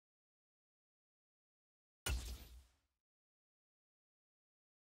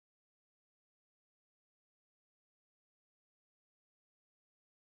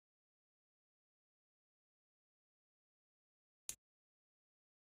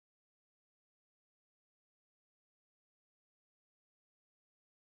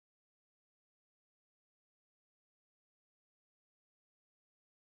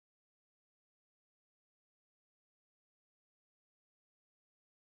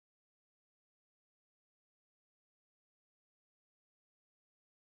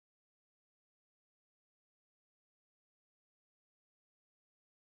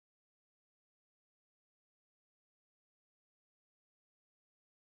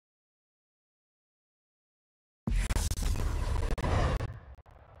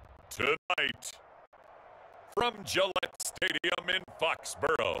Tonight, from Gillette Stadium in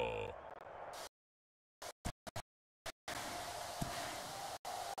Foxborough,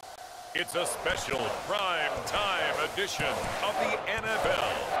 it's a special prime time edition of the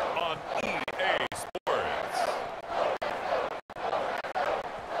NFL on EA Sports.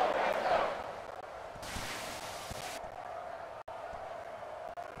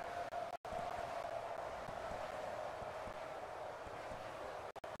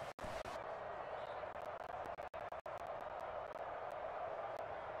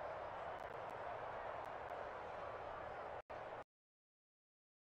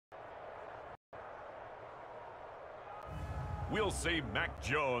 We'll see Mac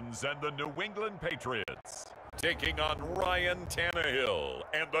Jones and the New England Patriots taking on Ryan Tannehill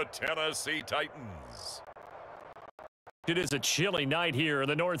and the Tennessee Titans. It is a chilly night here in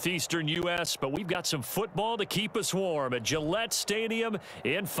the northeastern U.S., but we've got some football to keep us warm at Gillette Stadium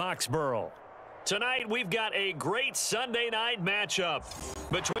in Foxborough. Tonight, we've got a great Sunday night matchup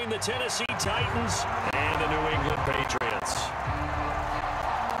between the Tennessee Titans and the New England Patriots.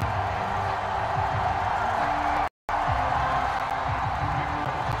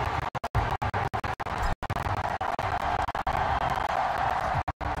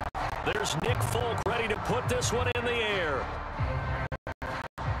 There's Nick Folk ready to put this one in the air.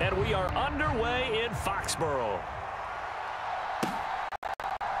 And we are underway in Foxborough.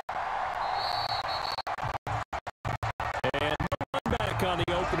 And one back on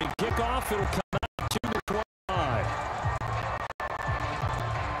the opening kickoff. It'll come out to the 25.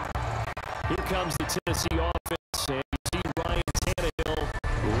 Here comes the Tennessee offense. And you see Ryan Tannehill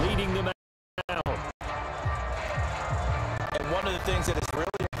leading them out. And one of the things that has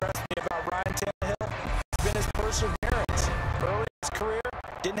really impressed me about Ryan Tannehill has been his perseverance. Early in his career,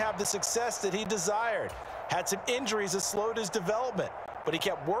 didn't have the success that he desired. Had some injuries that slowed his development, but he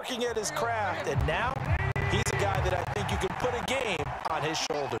kept working at his craft, and now he's a guy that I think you can put a game on his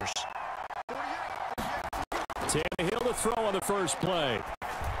shoulders. Tannehill to throw on the first play.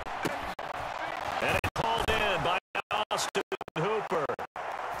 And it's called in by Austin Hooper.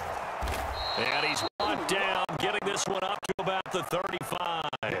 And he's brought down, getting this one up to about the 35.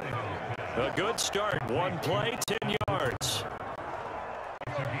 A good start. One play, 10 yards.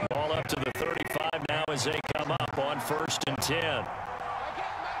 Ball up to the 35 now as they come up on 1st and 10.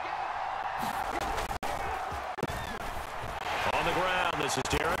 On the ground, this is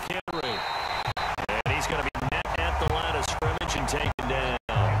Derrick Henry. And he's going to be met at the line of scrimmage and taken down.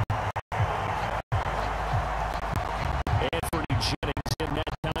 Anthony Jennings in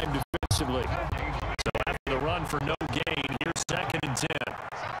that time defensively. So after the run for no gain, here's 2nd and 10.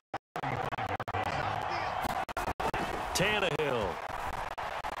 Tannehill.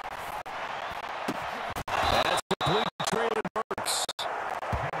 That's complete to Traylon Burks.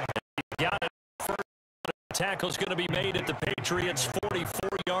 And he got it. First tackle's going to be made at the Patriots'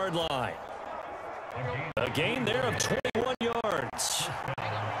 44-yard line. A gain there of 21 yards.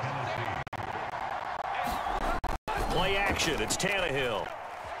 Play action. It's Tannehill.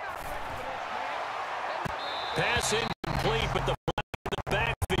 Pass incomplete, but the play in the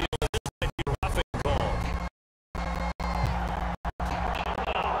backfield. This might be a roughing call.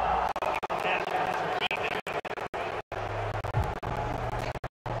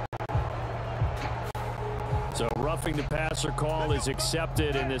 So roughing the passer call is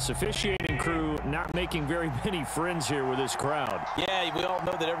accepted, and this officiating crew not making very many friends here with this crowd. Yeah, we all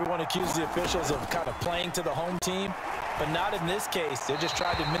know that everyone accuses the officials of kind of playing to the home team, but not in this case. They're just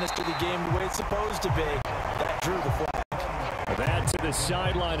trying to administer the game the way it's supposed to be. That drew the flag. That to the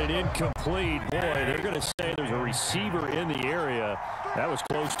sideline and incomplete. Boy, they're going to say there's a receiver in the area. That was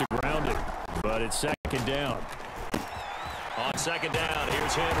close to grounding, but it's 2nd down. On 2nd down,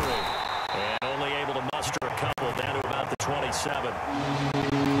 here's Henry. And only able to muster a couple down to about the 27.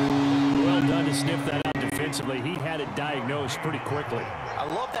 Well done to sniff that out defensively. He had it diagnosed pretty quickly. I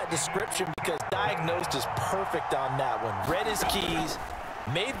love that description because diagnosed is perfect on that one. Read his keys,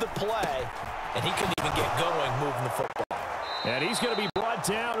 made the play, and he couldn't even get going moving the football. And he's going to be brought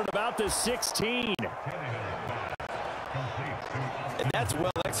down at about the 16. And that's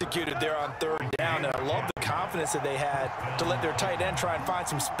well executed there on 3rd down. And I love the confidence that they had to let their tight end try and find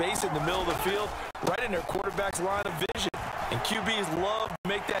some space in the middle of the field, right in their quarterback's line of vision. And QBs love to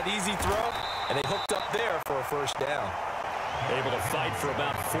make that easy throw, and they hooked up there for a 1st down. Able to fight for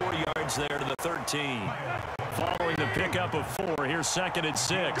about 4 yards there to the 13. Following the pickup of 4, here's 2nd and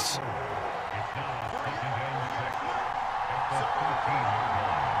 6.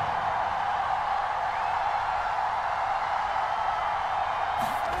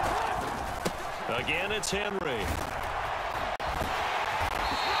 Again, it's Henry.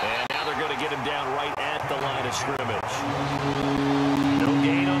 And get him down right at the line of scrimmage. No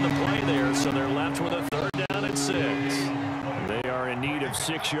gain on the play there, so they're left with a 3rd down and 6. They are in need of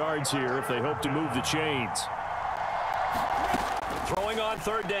 6 yards here if they hope to move the chains. Throwing on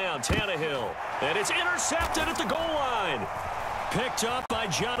 3rd down, Tannehill. And it's intercepted at the goal line. Picked up by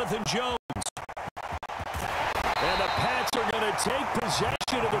Jonathan Jones. And the Pats are going to take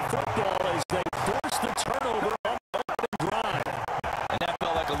possession of the football as they force the turnover on the opening drive. And that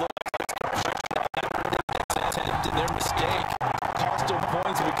felt like a little intended their mistake. Cost them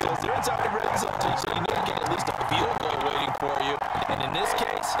points because they're inside the red zone, so you know you get at least a field goal waiting for you. And in this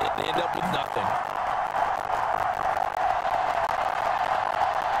case, they end up with nothing.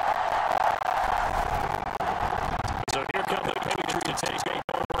 So here come the Patriots taking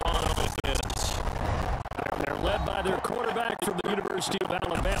over on offense. They're led by their quarterback from the University of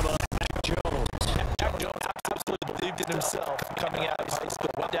Alabama, Mac Jones. Mac Jones absolutely believed in himself coming out of high school.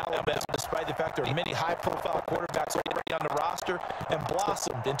 Went to Alabama despite the fact there are many high-profile quarterbacks already on the roster, and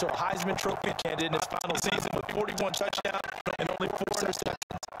blossomed into a Heisman Trophy candidate in his final season with 41 touchdowns and only 4 interceptions.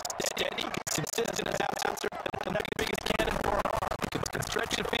 Steady, consistent as that passer, and not the biggest cannon for an arm. Can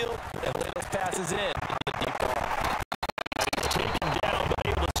stretch the field and lay those passes in the deep ball. Taken down, but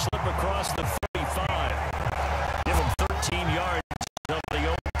able to slip across the 35. Give him 13 yards on the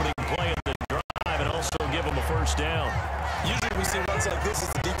opening play of the drive and also give him a 1st down. Usually we see runs like this as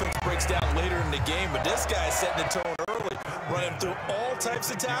the defense breaks down later in the game, but this guy's setting the tone early, running through all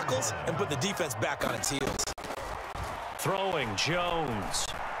types of tackles and put the defense back on its heels. Throwing Jones.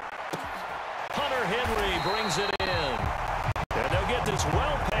 Hunter Henry brings it in. And they'll get this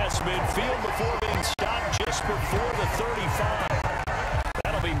well past midfield before being stopped just before the 35.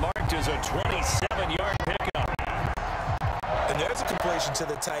 That'll be marked as a 27-yard pickup. And there's a completion to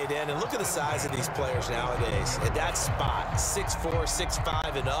the tight end. And look at the size of these players nowadays. At that spot, 6'4",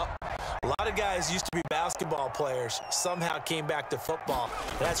 6'5", and up. A lot of guys used to be basketball players, somehow came back to football.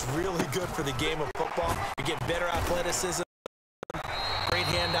 That's really good for the game of football. You get better athleticism, great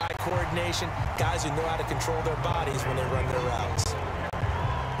hand-eye coordination, guys who know how to control their bodies when they run their routes.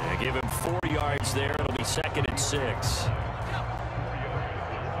 Yeah, give him 4 yards there. It'll be 2nd and 6.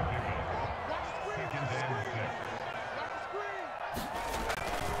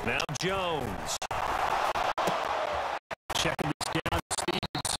 Now Jones. Checking this down,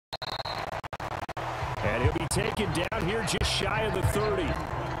 Stevens. And he'll be taken down here just shy of the 30.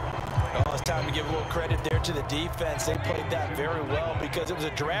 Oh, it's time to give a little credit there to the defense. They played that very well because it was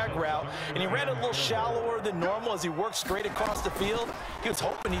a drag route, and he ran a little shallower than normal as he worked straight across the field. He was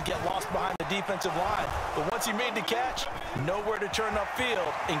hoping he'd get lost behind the defensive line, but once he made the catch, nowhere to turn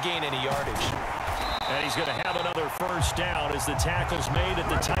upfield and gain any yardage. And he's going to have another 1st down as the tackle's made at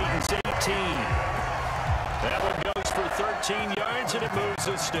the Titans' 18. That one goes for 13 yards, and it moves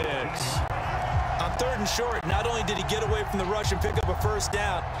the sticks. On 3rd and short, not only did he get away from the rush and pick up a 1st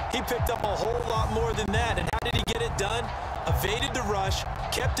down, he picked up a whole lot more than that. And how did he get it done? Evaded the rush,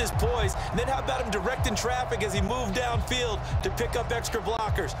 kept his poise, and then how about him directing traffic as he moved downfield to pick up extra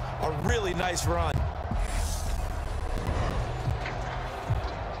blockers? A really nice run.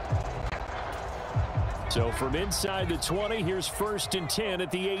 So from inside the 20, here's 1st and 10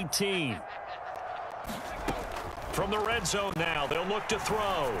 at the 18. From the red zone now, they'll look to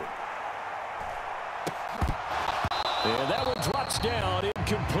throw. And that one drops down,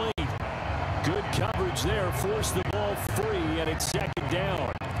 incomplete. Good coverage there, forced the ball free, and it's 2nd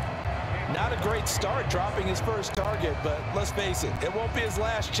down. Not a great start dropping his first target, but let's face it, it won't be his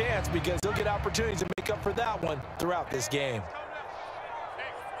last chance because he'll get opportunities to make up for that one throughout this game.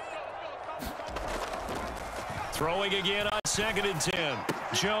 Throwing again on 2nd and 10.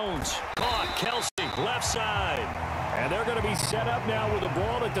 Jones caught. Kelsey left side. And they're going to be set up now with the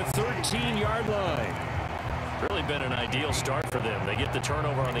ball at the 13-yard line. Really been an ideal start for them. They get the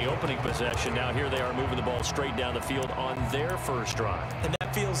turnover on the opening possession. Now here they are moving the ball straight down the field on their first drive. And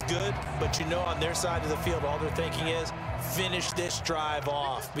that feels good, but you know on their side of the field all they're thinking is finish this drive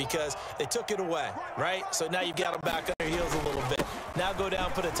off because they took it away, right? So now you've got them back on their heels a little bit. Now go down,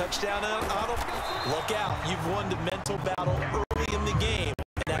 put a touchdown on them. Look out. You've won the mental battle early in the game,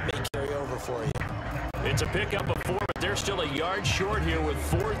 and that may carry over for you. It's a pickup of 4, but they're still a yard short here with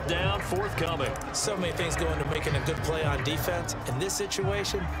 4th down, forthcoming. So many things go into making a good play on defense. In this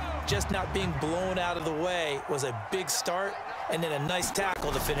situation, just not being blown out of the way was a big start, and then a nice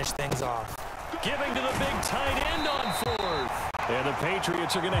tackle to finish things off. Giving to the big tight end on 4th. And the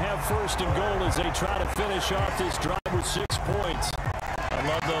Patriots are going to have 1st and goal as they try to finish off this drive with 6 points. I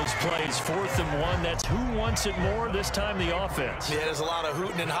love those plays. 4th and 1. That's who wants it more, this time the offense. Yeah, there's a lot of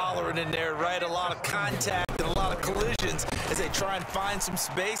hooting and hollering in there, right? A lot of contact and a lot lot of collisions as they try and find some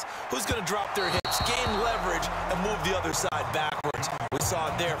space. Who's going to drop their hips, gain leverage, and move the other side backwards? We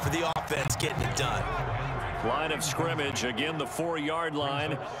saw it there for the offense getting it done. Line of scrimmage, again the 4-yard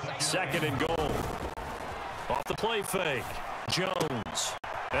line, 2nd and goal. Off the play fake, Jones.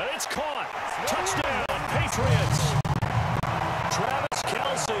 And it's caught. Touchdown, Patriots. Travis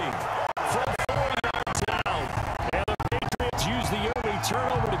Kelce from 4 yards out. And the Patriots use the early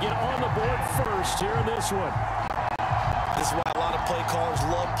turnover to get on the board first here in this one. This is why a lot of play callers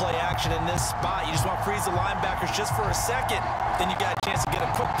love play action in this spot. You just want to freeze the linebackers just for a second. Then you got a chance to get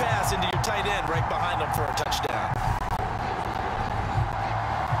a quick pass into your tight end right behind them for a touchdown.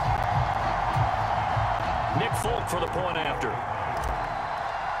 Nick Folk for the point after.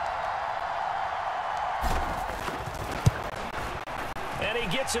 And he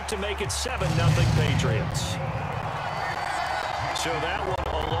gets it to make it 7-0 Patriots. So that one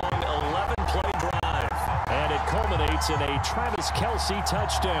a long 11-play drive. And it culminates in a Travis Kelce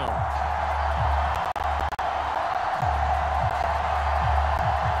touchdown.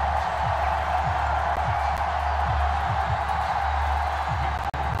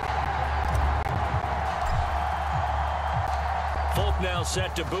 Folk now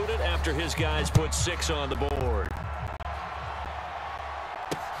set to boot it after his guys put 6 on the board.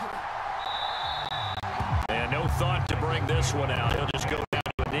 And no thought to bring this one out. He'll just go down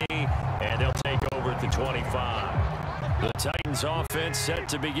to a knee, and they'll take over at the 25. The Titans offense set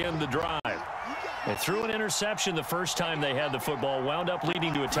to begin the drive. They threw an interception the first time they had the football, wound up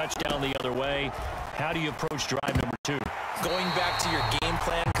leading to a touchdown the other way. How do you approach drive number 2? Going back to your game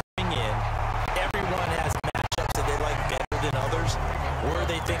plan coming in, everyone has matchups that they like better than others. Where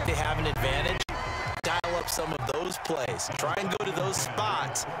they think they have an advantage, dial up some of those plays. Try and go to those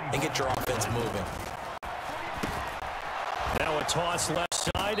spots and get your offense moving. Now a toss left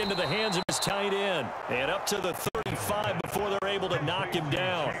side into the hands of his tight end. And up to the 35 before they're able to knock him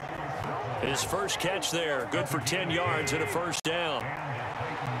down. His first catch there, good for 10 yards and a first down.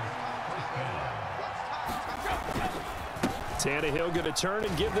 Tannehill going to turn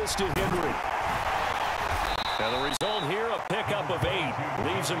and give this to Henry. And the result here, a pickup of 8.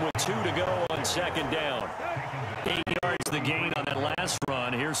 Leaves him with 2 to go on 2nd down. 8 yards the gain on that last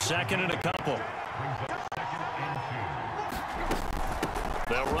run. Here's 2nd and a couple.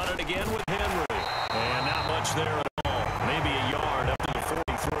 They'll run it again with Henry. And not much there at all. Maybe a yard up to the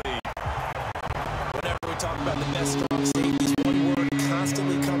 43. Whenever we talk about the best strong safeties, one word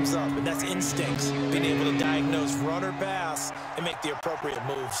constantly comes up, and that's instincts. Being able to diagnose run or pass and make the appropriate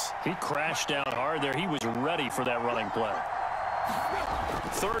moves. He crashed down hard there. He was ready for that running play.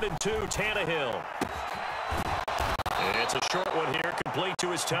 3rd and 2, Tannehill. It's a short one here, complete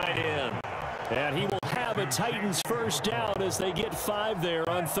to his tight end. And he will have a Titans first down as they get 5 there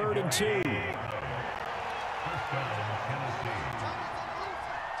on 3rd and 2.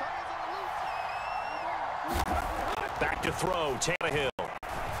 Back to throw, Tannehill.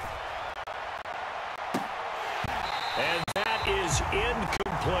 And that is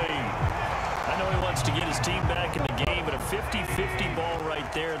incomplete. I know he wants to get his team back in the game, but a 50-50 ball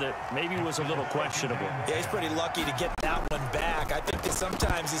right there that maybe was a little questionable. Yeah, he's pretty lucky to get that one back. I think that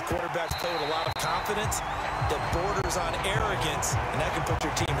sometimes these quarterbacks play with a lot of confidence that borders on arrogance, and that can put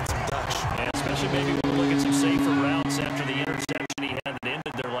your team in some dutch. And especially maybe we'll look at some safer routes after the interception he had that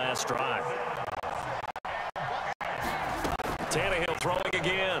ended their last drive. Tannehill throwing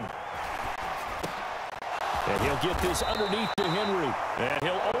again. And he'll get this underneath to Henry. And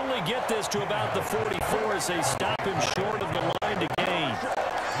he'll only get this to about the 44 as they stop him short of the line to gain.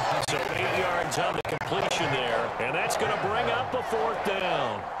 So 8 yards on the completion there. And that's going to bring up a 4th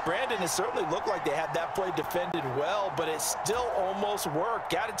down. Brandon, it certainly looked like they had that play defended well, but it still almost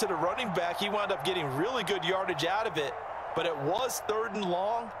worked. Got it to the running back. He wound up getting really good yardage out of it. But it was 3rd and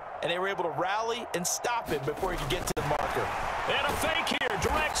long, and they were able to rally and stop him before he could get to the marker. And a fake here.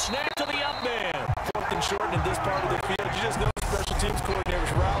 Direct snap to the up man. 4th and short in this part of the field. You just know special teams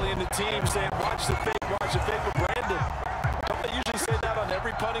coordinators rallying the team, saying, watch the fake, watch the fake. But Brandon, don't they usually say that on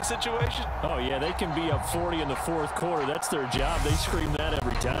every punting situation? Oh, yeah, they can be up 40 in the 4th quarter. That's their job. They scream that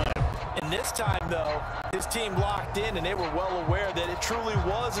every time. And this time, though, his team locked in, and they were well aware that it truly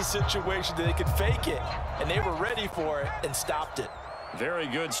was a situation that they could fake it, and they were ready for it and stopped it. Very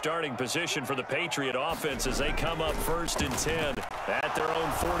good starting position for the Patriot offense as they come up 1st and 10 at their own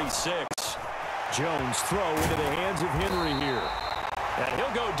 46. Jones throw into the hands of Henry here. And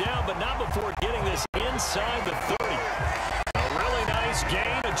he'll go down, but not before getting this inside the 30. A really nice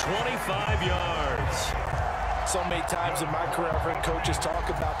gain of 25 yards. So many times in my career, I've heard coaches talk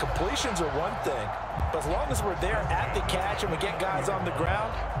about completions are one thing, but as long as we're there at the catch and we get guys on the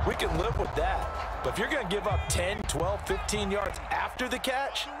ground, we can live with that. But if you're going to give up 10, 12, 15 yards after the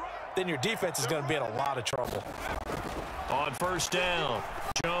catch, then your defense is going to be in a lot of trouble. On first down,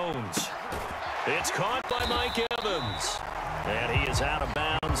 Jones. It's caught by Mike Evans. And he is out of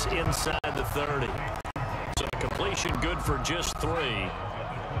bounds inside the 30. So the completion good for just 3.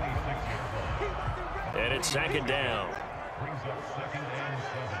 And it's second down.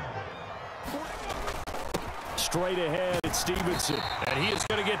 Straight ahead, it's Stevenson. And he is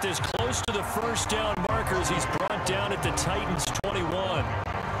going to get this close to the first down markers. He's brought down at the Titans' 21.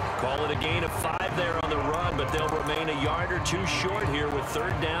 Call it a gain of 5 there on the run, but they'll remain a yard or 2 short here with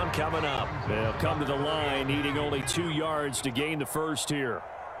third down coming up. They'll come to the line, needing only 2 yards to gain the first here.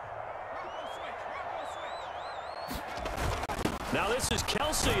 Now this is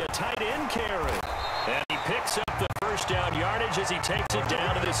Kelsey, a tight end carry. And he picks up the first down yardage as he takes it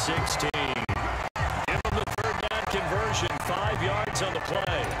down to the 16. Give him the third down conversion, 5 yards on the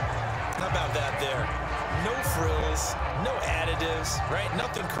play. How about that there? No frills, no additives, right?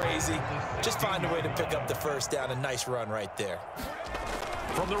 Nothing crazy. Just find a way to pick up the first down. A nice run right there.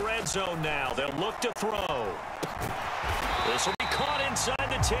 From the red zone now, they'll look to throw. This will be caught inside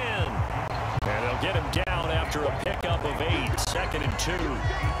the 10. And they'll get him down after a pickup of 8, 2nd and 2.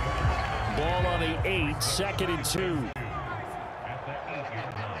 Ball on the 8, 2nd and 2.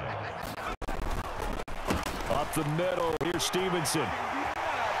 Up the middle, here's Stevenson.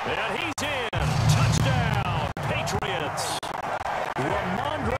 And he's in. Touchdown, Patriots.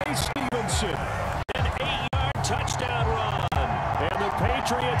 Ramondre Stevenson. An 8-yard touchdown run. And the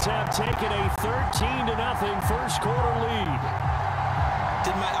Patriots have taken a 13-0 first quarter lead.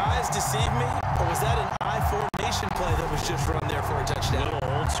 Did my eyes deceive me, or was that an I formation play that was just run there for a touchdown? Little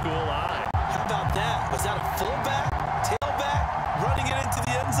old school eye. How about that? Was that a fullback, tailback, running it into the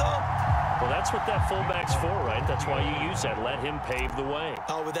end zone? Well, that's what that fullback's for, right? That's why you use that. Let him pave the way.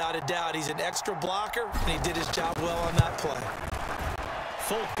 Oh, without a doubt. He's an extra blocker, and he did his job well on that play.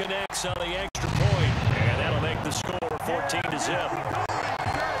 Folk connects on the extra point, and that'll make the score 14-0.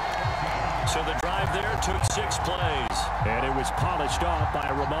 So the drive there took 6 plays, and it was polished off by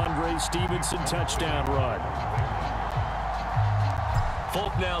a Ramondre Stevenson touchdown run.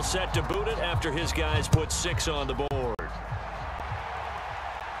 Folk now set to boot it after his guys put 6 on the board.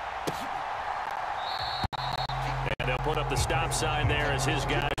 And they'll put up the stop sign there as his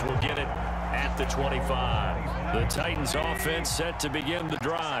guys will get it at the 25. The Titans offense set to begin the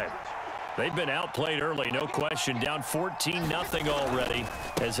drive. They've been outplayed early, no question, down 14-0 already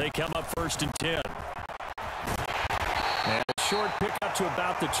as they come up 1st and 10. And a short pickup to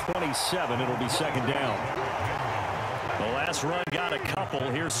about the 27. It'll be second down. The last run got a couple.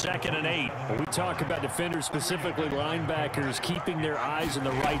 Here's 2nd and 8. When we talk about defenders, specifically linebackers, keeping their eyes in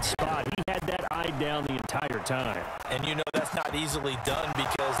the right spot, he had that eye down the entire time. And you know that's not easily done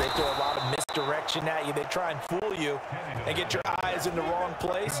because they throw a lot of misdirection at you. They try and fool you and get your eyes in the wrong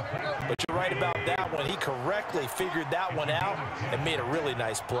place. But you're right about that one. He correctly figured that one out and made a really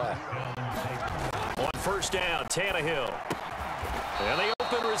nice play. On first down, Tannehill. And the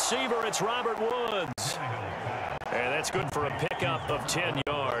open receiver, it's Robert Woods. And that's good for a pickup of 10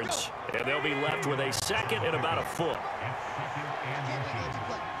 yards. And they'll be left with a 2nd and about a foot.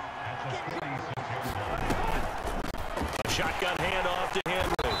 Shotgun handoff to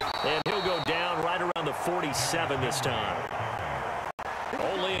Henry. And he'll go down right around the 47 this time.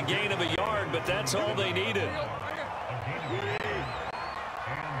 Only a gain of a yard, but that's all they needed.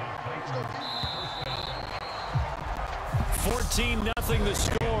 $14-0 the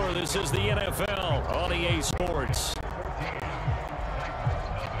score. This is the NFL on EA Sports.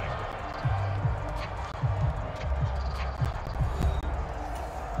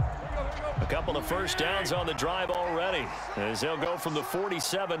 A couple of first downs on the drive already as they'll go from the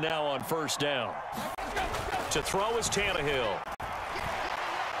 47 now on first down. To throw is Tannehill.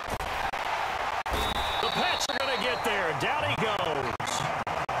 The Pats are going to get there. Down he goes.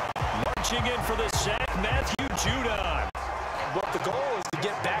 Marching in for the sack, Matthew Judon. But the goal is to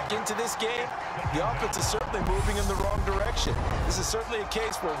get back into this game. The offense is certainly moving in the wrong direction. This is certainly a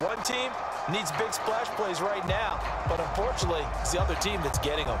case where one team needs big splash plays right now, but unfortunately, it's the other team that's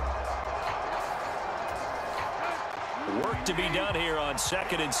getting them. Work to be done here on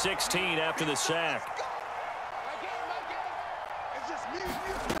 2nd and 16 after the sack.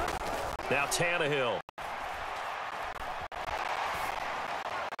 Now Tannehill.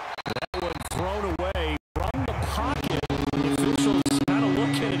 That one thrown away from the pocket. The officials kind of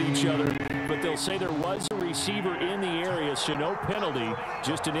looking at each other, but they'll say there was a receiver in the area, so no penalty,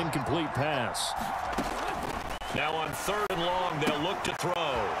 just an incomplete pass. Now on 3rd and long, they'll look to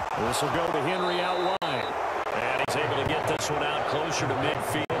throw. This will go to Henry out wide. And he's able to get this one out closer to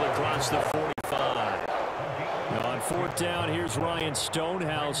midfield. across the 45. Now on fourth down, here's Ryan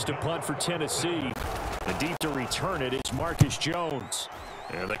Stonehouse to punt for Tennessee. And deep to return it is Marcus Jones.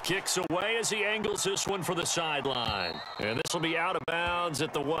 And the kick's away as he angles this one for the sideline. And this will be out of bounds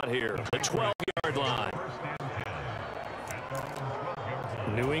at the what here? The 12-yard line.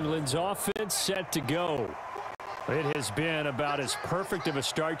 New England's offense set to go. It has been about as perfect of a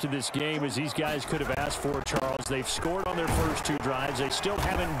start to this game as these guys could have asked for, Charles. They've scored on their first two drives. They still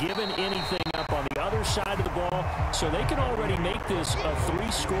haven't given anything up on the other side of the ball, so they can already make this a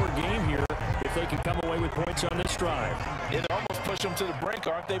three-score game here if they can come away with points on this drive. It almost pushed them to the brink,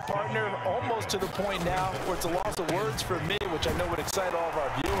 aren't they, partner? Almost to the point now where it's a loss of words for me, which I know would excite all of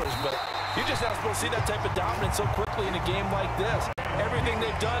our viewers, but you're just not supposed to see that type of dominance so quickly in a game like this. Everything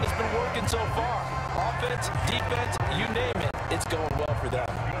they've done has been working so far. Offense, defense, you name it, it's going well for them.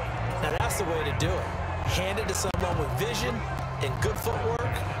 Now that's the way to do it. Hand it to someone with vision and good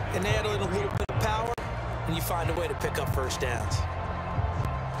footwork, and add in a little bit of power, and you find a way to pick up first downs.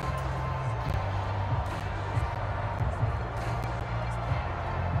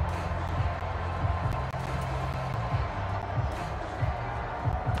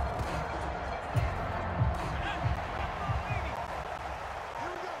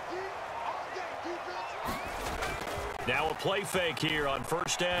 Now a play fake here on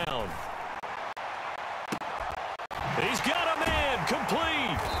first down. He's got a man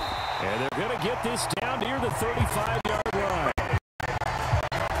complete. And they're going to get this down near the 35-yard line.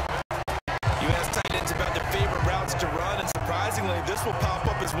 You ask tight ends about their favorite routes to run, and surprisingly, this will pop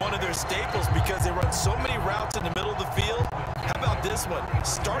up as one of their staples because they run so many routes in the middle of the field. How about this one?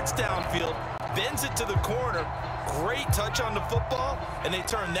 Starts downfield, bends it to the corner, great touch on the football, and they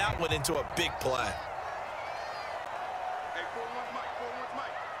turn that one into a big play.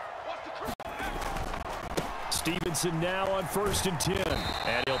 Stevenson now on 1st and 10.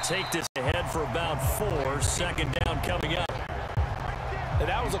 And he'll take this ahead for about 4. Second down coming up. And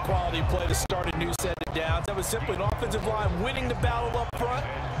that was a quality play to start a new set of downs. That was simply an offensive line winning the battle up front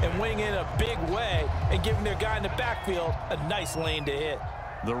and winning in a big way and giving their guy in the backfield a nice lane to hit.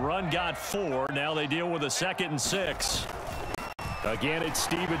 The run got 4. Now they deal with a 2nd and 6. Again, it's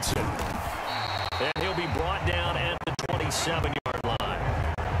Stevenson. And he'll be brought down at the 27-yard line.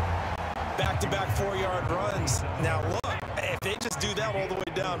 Back-to-back 4-yard runs. Now, look, if they just do that all the way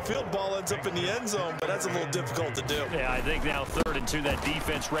downfield, ball ends up in the end zone, but that's a little difficult to do. Yeah, I think now 3rd and 2, that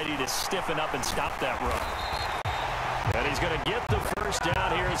defense ready to stiffen up and stop that run. And he's going to get the first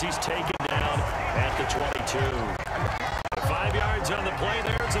down here as he's taken down at the 22. 5 yards on the play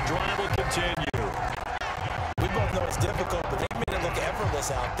there as the drive will continue. We both know it's difficult, but they've made it look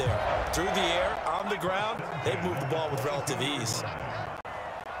effortless out there. Through the air, on the ground, they've moved the ball with relative ease.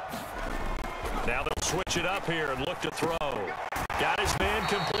 Now they'll switch it up here and look to throw. Got his man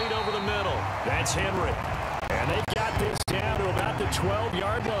complete over the middle. That's Henry. And they got this down to about the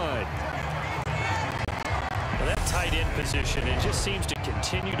 12-yard line. Well, that tight end position, it just seems to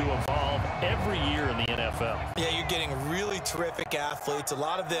continue to evolve every year in the NFL. Yeah, you're getting really terrific athletes. A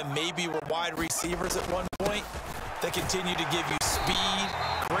lot of them maybe were wide receivers at one point. They continue to give you speed,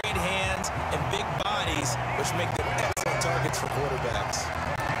 great hands, and big bodies, which make them excellent targets for quarterbacks.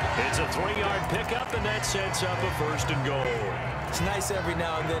 It's a 3-yard pickup, and that sets up a 1st and goal. It's nice every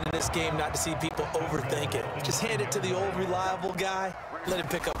now and then in this game not to see people overthink it. Just hand it to the old reliable guy, let him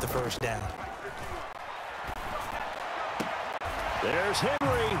pick up the first down. There's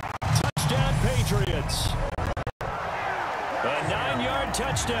Henry. Touchdown, Patriots. A 9-yard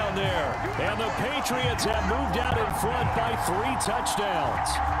touchdown there. And the Patriots have moved out in front by 3 touchdowns.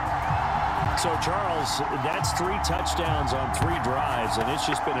 So, Charles, that's 3 touchdowns on 3 drives, and it's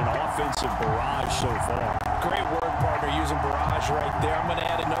just been an offensive barrage so far. Great word, partner, using barrage right there. I'm going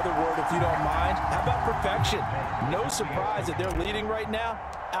to add another word if you don't mind. How about perfection? No surprise that they're leading right now.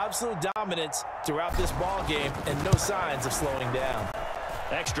 Absolute dominance throughout this ball game and no signs of slowing down.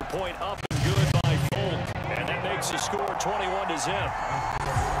 Extra point up and good by Folk, and that makes the score 21-0.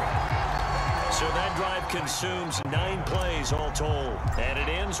 So that drive consumes 9 plays all told, and it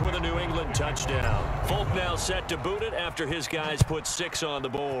ends with a New England touchdown. Folk now set to boot it after his guys put 6 on the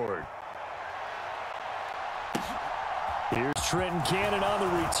board. Here's Trenton Cannon on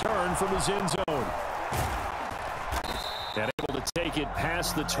the return from his end zone. And able to take it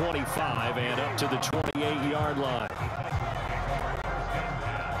past the 25 and up to the 28-yard line.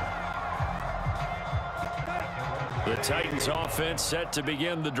 The Titans offense set to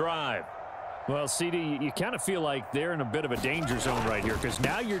begin the drive. Well, CD, you kind of feel like they're in a bit of a danger zone right here because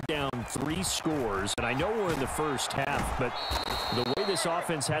now you're down 3 scores, and I know we're in the first half, but the way this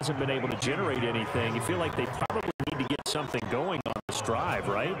offense hasn't been able to generate anything, you feel like they probably need to get something going on this drive,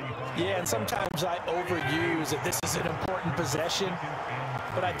 right? Yeah, and sometimes I overuse that this is an important possession.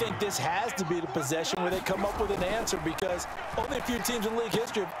 But I think this has to be the possession where they come up with an answer, because only a few teams in league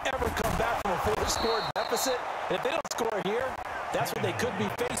history have ever come back from a 4-score deficit. And if they don't score here, that's what they could be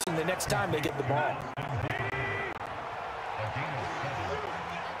facing the next time they get the ball.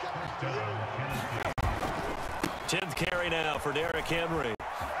 Tenth carry now for Derrick Henry.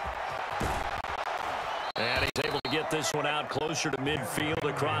 And he's able to get this one out closer to midfield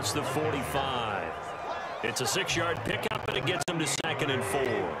across the 45. It's a 6-yard pickup, and it gets him to 2nd and 4.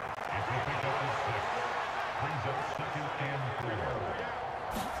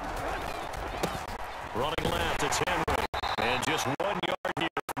 Running left, it's Henry. And just 1 yard here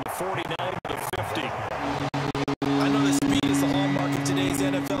from the 49 to the 50. I know that speed is the hallmark of today's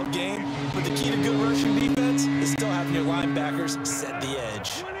NFL game, but the key to good rushing defense is still having your linebackers set the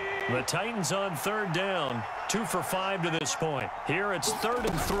edge. The Titans on 3rd down, 2 for 5 to this point. Here it's 3rd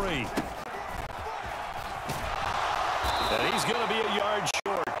and 3. And he's going to be a yard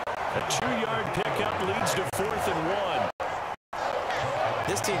short. A 2-yard pickup leads to 4th and 1.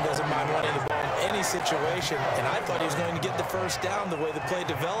 This team doesn't mind running the ball in any situation, and I thought he was going to get the first down the way the play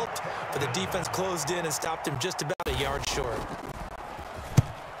developed, but the defense closed in and stopped him just about a yard short.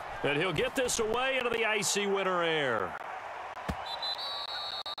 And he'll get this away into the icy winter air.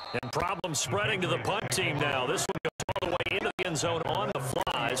 And problem spreading to the punt team now. This one goes all the way into the end zone on the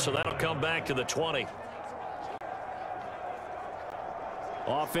fly, so that'll come back to the 20.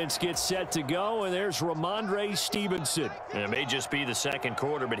 Offense gets set to go, and there's Ramondre Stevenson. And it may just be the 2nd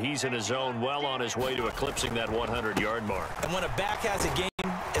quarter, but he's in his zone, well on his way to eclipsing that 100-yard mark. And when a back has a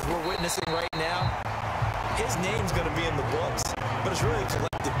game, as we're witnessing right now, his name's going to be in the books. But it's really a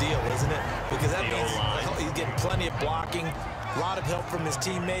collective deal, isn't it? Because that means he's getting plenty of blocking, a lot of help from his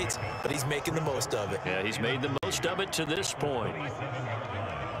teammates, but he's making the most of it. Yeah, he's made the most of it to this point.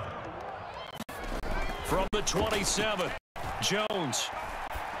 From the 27, Jones.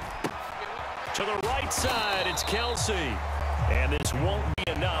 To the right side, it's Kelsey. And this won't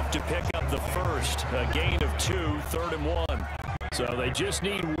be enough to pick up the first. A gain of 2, 3rd and 1. So they just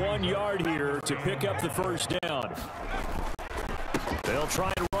need 1 yard here to pick up the first down. They'll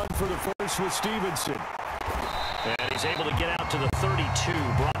try and run for the first with Stevenson. And he's able to get out to the 32,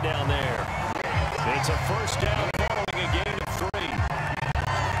 brought down there. It's a first down following a gain of 3.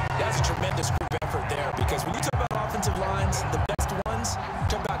 That's a tremendous group effort there, because when you talk about offensive lines, the best ones,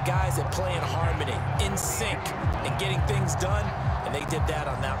 talk about guys that play in harmony, in sync, and getting things done, and they did that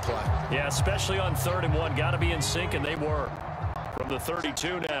on that play. Yeah, especially on 3rd and 1. Got to be in sync, and they were. From the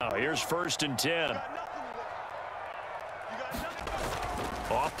 32 now, here's 1st and 10.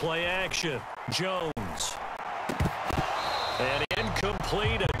 Off play action, Jones. And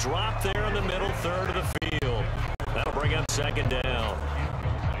incomplete, a drop there in the middle third of the field. That'll bring up 2nd down.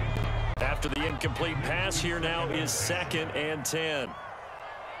 After the incomplete pass, here now is 2nd and 10.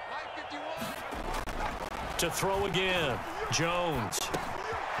 To throw again, Jones.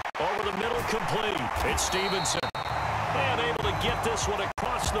 Over the middle, complete. It's Stevenson. And able to get this one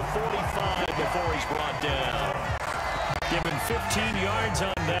across the 45 before he's brought down. Given 15 yards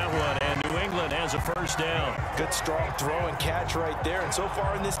on that one, and New England has a first down. Good strong throw and catch right there. And so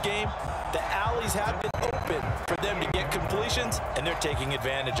far in this game, the alleys have been open for them to get completions, and they're taking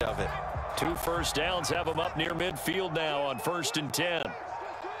advantage of it. 2 first downs have them up near midfield now on 1st and 10.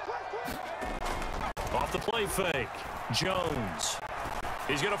 Off the play fake, Jones.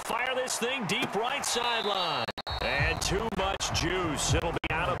 He's going to fire this thing deep right sideline. And too much juice. It'll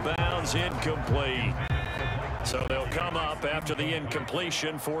be out of bounds, incomplete. So they'll come up after the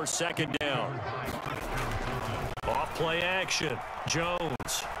incompletion for 2nd down. Off play action,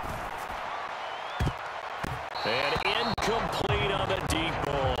 Jones. And incomplete on the deep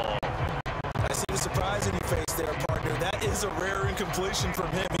ball. I see the surprise in your face there, partner. That is a rare incompletion from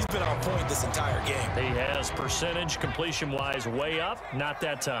him. He's been on point this entire game. He has percentage completion-wise way up. Not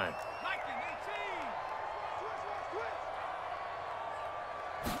that time.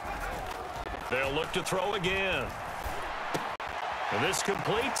 They'll look to throw again. And this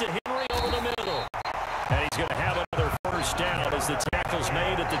completes to Henry over the middle. And he's going to have another first down as the tackle's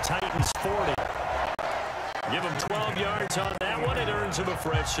made at the Titans' 40. Give him 12 yards on that one. It earns him a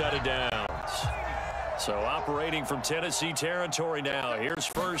fresh set of downs. So operating from Tennessee territory now. Here's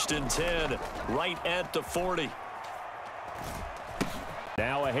 1st and 10 right at the 40.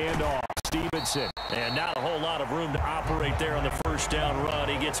 Now a handoff. Stevenson. And not a whole lot of room to operate there on the first down run.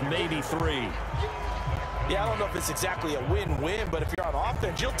 He gets maybe 3. Yeah, I don't know if it's exactly a win-win, but if you're on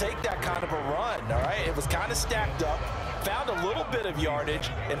offense, you'll take that kind of a run, all right? It was kind of stacked up. found a little bit of yardage,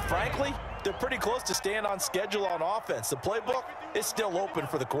 and frankly, they're pretty close to staying on schedule on offense. The playbook is still open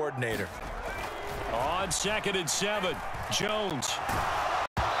for the coordinator. On 2nd and 7, Jones.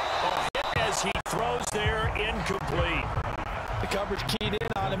 Oh, hit as he throws there, incomplete. The coverage keyed in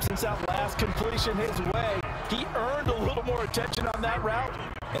on him since that last completion his way. He earned a little more attention on that route,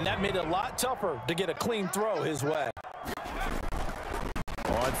 and that made it a lot tougher to get a clean throw his way.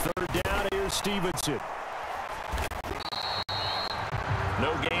 On 3rd down, here's Stevenson.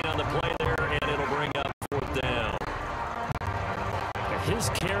 No gain on the play there, and it'll bring up 4th down. His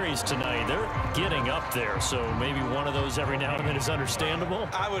carries tonight, they're getting up there, so maybe one of those every now and then is understandable.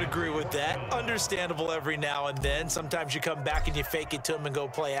 I would agree with that. Understandable every now and then. Sometimes you come back and you fake it to him and go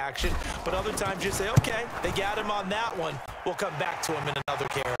play action, but other times you say, okay, they got him on that one. We'll come back to him in another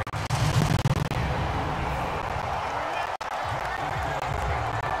carry.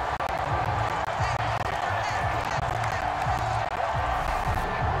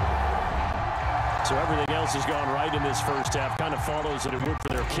 So everything else has gone right in this first half. Kind of follows that it would for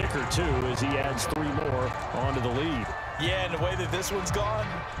their kicker, too, as he adds 3 more onto the lead. Yeah, and the way that this one's gone,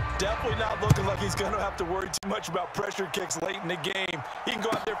 definitely not looking like he's going to have to worry too much about pressure kicks late in the game. He can go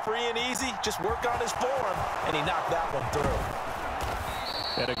out there free and easy, just work on his form, and he knocked that one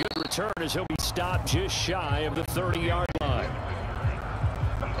through. And a good return as he'll be stopped just shy of the 30-yard line.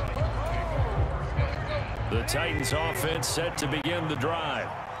 The Titans offense set to begin the drive.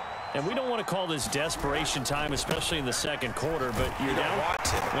 And we don't want to call this desperation time, especially in the second quarter, but you're down. Want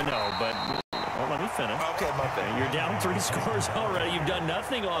to. No, but well, let me finish. Okay, my bad. You're down 3 scores already. You've done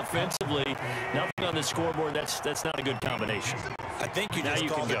nothing offensively, nothing on the scoreboard. That's not a good combination. I think you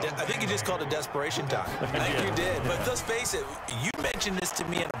just called it desperation time. I think you did. But let's face it, you mentioned this to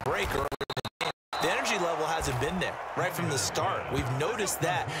me in a break earlier in the game. The energy level hasn't been there right from the start. We've noticed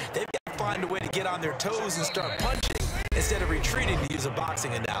that. They've got to find a way to get on their toes and start punching instead of retreating, to use a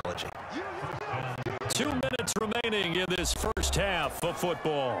boxing analogy. 2 minutes remaining in this first half of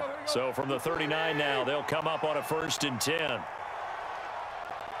football. So from the 39 now, they'll come up on a 1st and 10.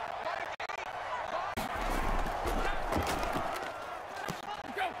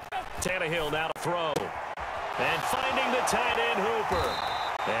 Tannehill now to throw. And finding the tight end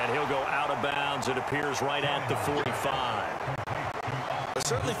Hooper. And he'll go out of bounds. It appears right at the 45. It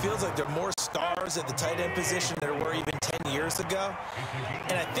certainly feels like there are more stars at the tight end position than there were even 10 years ago.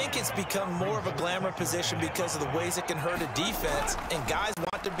 And I think it's become more of a glamour position because of the ways it can hurt a defense, and guys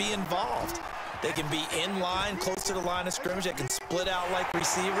want to be involved. They can be in line, close to the line of scrimmage. They can split out like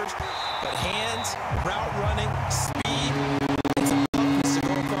receivers. But hands, route running, speed, and some toughness to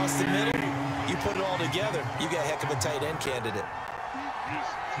go across the middle, you put it all together, you got a heck of a tight end candidate.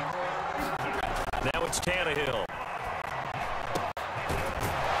 Now it's Tannehill.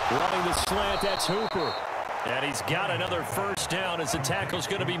 Running the slant, that's Hooper. And he's got another 1st down as the tackle's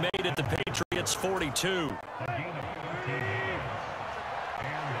going to be made at the Patriots' 42.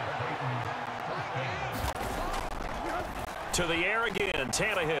 To the air again,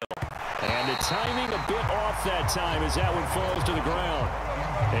 Tannehill. And the timing a bit off that time as that one falls to the ground.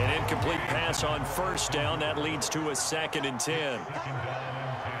 An incomplete pass on 1st down. That leads to a 2nd and 10.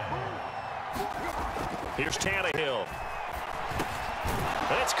 Here's Tannehill.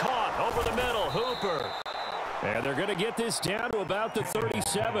 It's caught over the middle. Hooper. And they're going to get this down to about the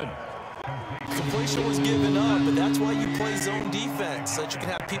 37. Completion was given up, but that's why you play zone defense, so that you can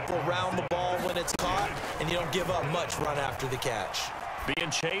have people around the ball when it's caught, and you don't give up much run after the catch.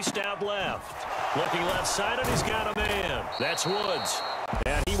 Being chased out left. Looking left side, and he's got a man. That's Woods.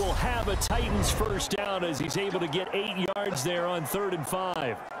 And he will have a Titans 1st down as he's able to get 8 yards there on 3rd and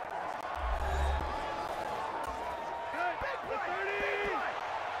 5.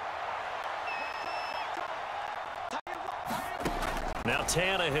 Now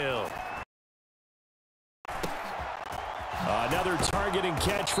Tannehill. Another targeting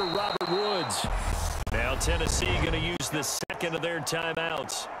catch for Robert Woods. Now Tennessee going to use the 2nd of their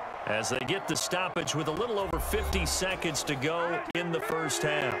timeouts as they get the stoppage with a little over 50 seconds to go in the first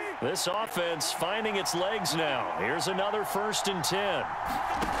half. This offense finding its legs now. Here's another 1st and 10.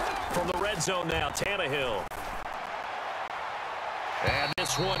 From the red zone now, Tannehill. And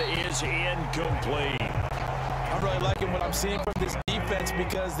this one is incomplete. I'm really liking what I'm seeing from this defense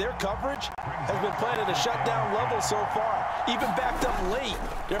because their coverage has been playing at a shutdown level so far. Even backed up late,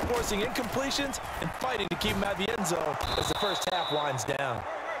 they're forcing incompletions and fighting to keep them out of the end zone as the first half winds down.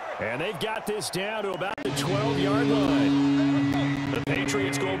 And they've got this down to about the 12-yard line. The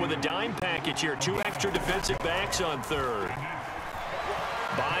Patriots go with a dime package here. 2 extra defensive backs on 3rd.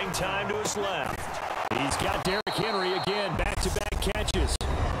 Buying time to his left. He's got Derrick Henry again, back-to-back catches.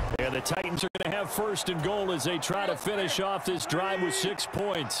 And And the Titans are going to have first and goal as they try to finish off this drive with 6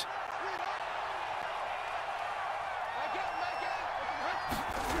 points.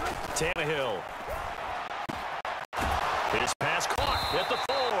 Tannehill. His pass caught at the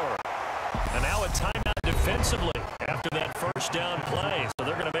 4. And now a timeout defensively after that first down play. So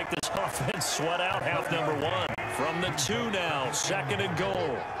they're going to make this offense sweat out half number 1. From the 2 now, second and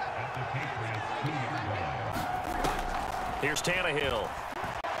goal. Here's Tannehill.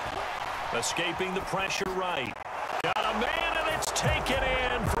 Escaping the pressure right. Got a man, and it's taken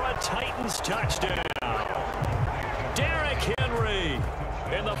in for a Titans touchdown. Derrick Henry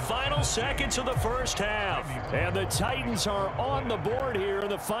in the final seconds of the first half. And the Titans are on the board here in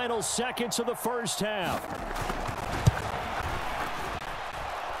the final seconds of the first half.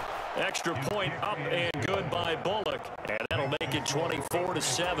 Extra point up and good by Bullock. And that'll make it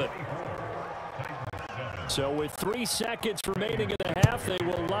 24-7. So with 3 seconds remaining in the half, they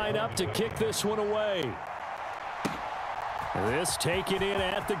will line up to kick this one away. This taken in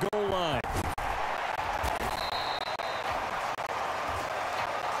at the goal line.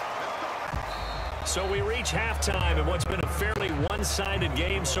 So we reach halftime in what's been a fairly one-sided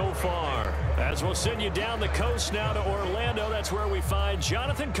game so far. As we'll send you down the coast now to Orlando, that's where we find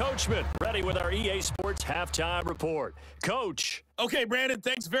Jonathan Coachman, ready with our EA Sports Halftime Report. Coach. Okay, Brandon,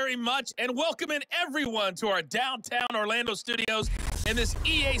 thanks very much, and welcome in everyone to our downtown Orlando studios and this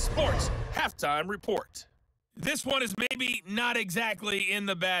EA Sports Halftime Report. This one is maybe not exactly in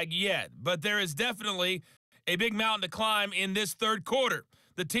the bag yet, but there is definitely a big mountain to climb in this third quarter.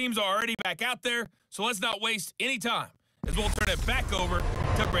 The teams are already back out there, so let's not waste any time as we'll turn it back over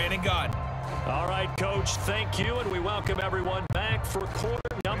to Brandon Godden. All right, Coach, thank you, and we welcome everyone back for quarter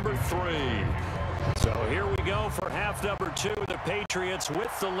number 3. So here we go for half number 2. The Patriots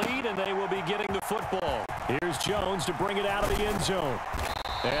with the lead, and they will be getting the football. Here's Jones to bring it out of the end zone.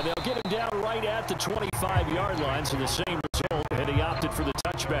 And they'll get him down right at the 25-yard line, so the same result, and he opted for the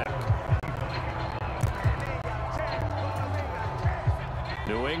touchback.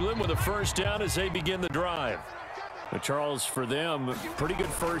 New England with a first down as they begin the drive. But Charles, for them, pretty good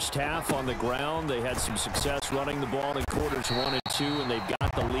first half on the ground. They had some success running the ball in quarters 1 and 2, and they've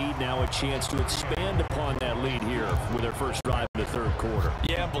got the lead now, a chance to expand upon that lead here with their first drive in the third quarter.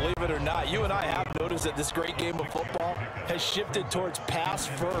 Yeah, believe it or not, you and I have noticed that this great game of football has shifted towards pass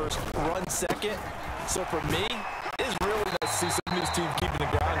first, run second. So for me, it's really nice to see some of these teams keeping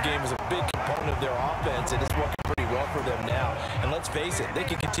the ground game as a big component of their offense, and it's working pretty well for them now. And let's face it, they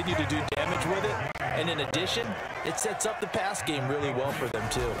can continue to do damage with it. And in addition, it sets up the pass game really well for them,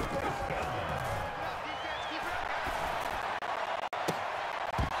 too.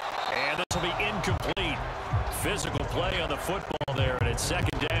 And this will be incomplete. Physical play on the football there, and it's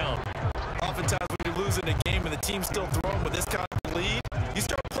second down. Oftentimes when you're losing a game and the team's still throwing with this kind of lead, you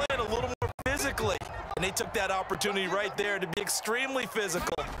start playing a little more physically. And they took that opportunity right there to be extremely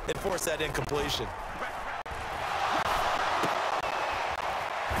physical and force that incompletion.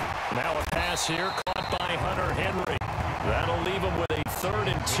 Now a pass here caught by Hunter Henry. That'll leave them with a 3rd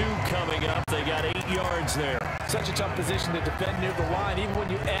and 2 coming up. They got 8 yards there. Such a tough position to defend near the line, even when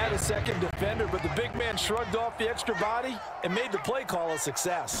you add a second defender. But the big man shrugged off the extra body and made the play call a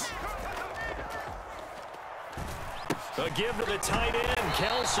success. A give to the tight end,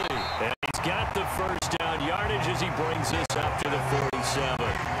 Kelsey. And he's got the first down yardage as he brings this up to the 47.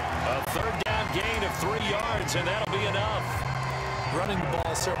 A 3rd down gain of 3 yards, and that'll be enough. Running the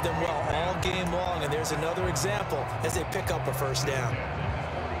ball served them well all game long, and there's another example as they pick up a first down.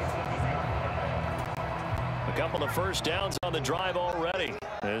 A couple of first downs on the drive already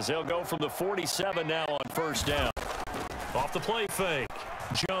as they'll go from the 47 now on first down. Off the play fake,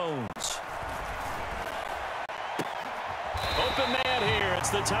 Jones. Open man here.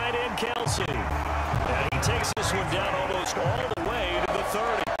 It's the tight end, Kelsey. And he takes this one down almost all the way to the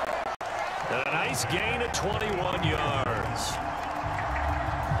 30. And a nice gain of 21 yards.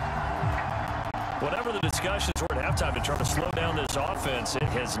 Whatever the discussions were at halftime to try to slow down this offense, it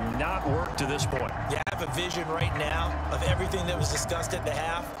has not worked to this point. You have a vision right now of everything that was discussed at the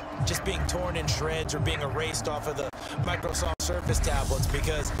half just being torn in shreds or being erased off of the Microsoft Surface tablets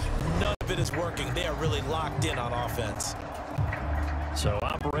because none of it is working. They are really locked in on offense. So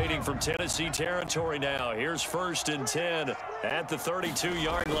operating from Tennessee territory now. Here's 1st and 10 at the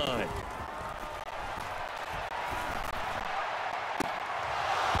 32-yard line.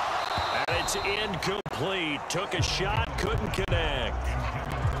 It's incomplete. Took a shot, couldn't connect.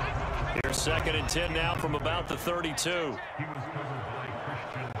 Here's 2nd and 10 now from about the 32.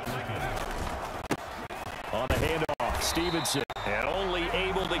 On the handoff, Stevenson. And only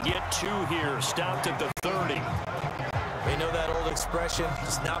able to get 2 here. Stopped at the 30. You know that old expression,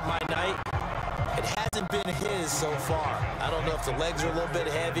 it's not my night? It hasn't been his so far. I don't know if the legs are a little bit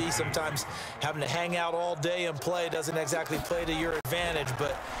heavy. Sometimes having to hang out all day and play doesn't exactly play to your advantage,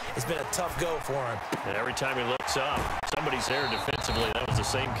 but it's been a tough go for him. And every time he looks up, somebody's there defensively. That was the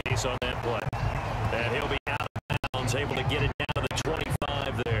same case on that play. And he'll be out of bounds, able to get it down to the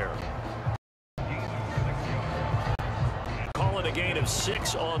 25 there. Calling a gain of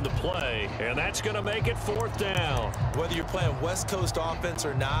 6 on the play, and that's going to make it 4th down. Whether you're playing West Coast offense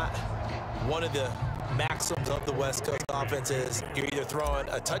or not, one of the maxims of the West Coast offense is you're either throwing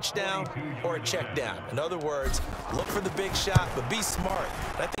a touchdown or a check down. In other words, look for the big shot, but be smart.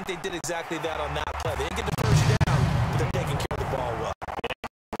 And I think they did exactly that on that play. They didn't get the first down, but they're taking care of the ball well.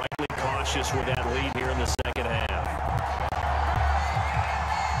 Rightly cautious with that lead here in the second half.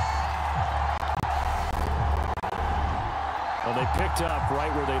 Well, they picked up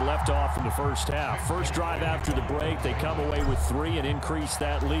right where they left off in the first half. First drive after the break, they come away with 3 and increase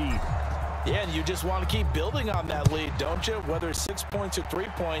that lead. Yeah, and you just want to keep building on that lead, don't you? Whether it's 6 points or 3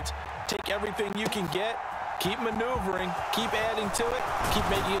 points, take everything you can get, keep maneuvering, keep adding to it, keep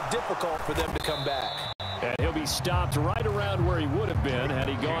making it difficult for them to come back. And he'll be stopped right around where he would have been had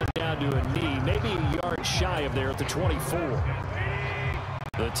he gone down to a knee, maybe a yard shy of there at the 24.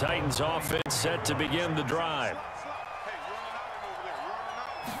 The Titans offense set to begin the drive.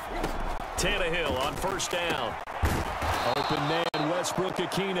 Tannehill on first down. Open man,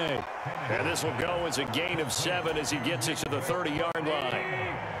 Westbrook-Akine. And this will go as a gain of 7 as he gets it to the 30-yard line.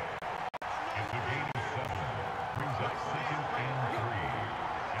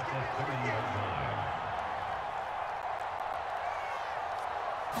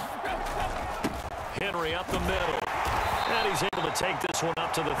 Henry up the middle. And he's able to take this one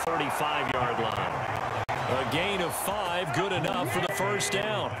up to the 35-yard line. A gain of 5, good enough for the first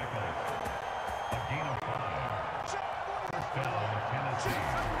down.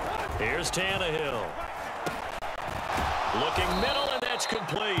 Here's Tannehill. Looking middle, and that's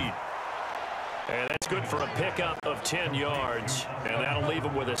complete. And that's good for a pickup of 10 yards. And that'll leave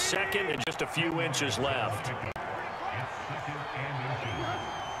him with a second and just a few inches left.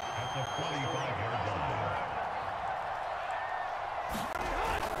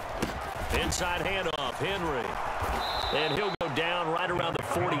 Inside handoff, Henry. And he'll go down right around the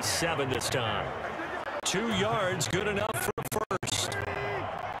 47 this time. 2 yards, good enough for a first.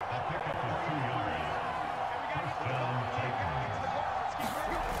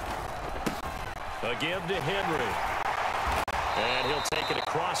 A give to Henry. And he'll take it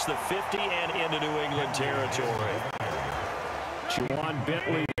across the 50 and into New England territory. Juwan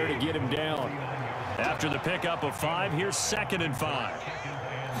Bentley there to get him down. After the pickup of 5, here's 2nd and 5.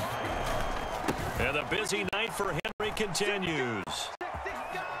 And the busy night for Henry continues.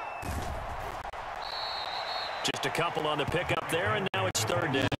 Just a couple on the pickup there, and now it's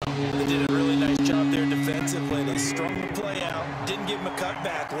 3rd down. They did a really nice job there defensively. They strung the play out, didn't give him a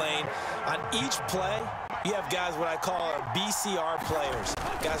cutback lane. On each play, you have guys what I call our BCR players.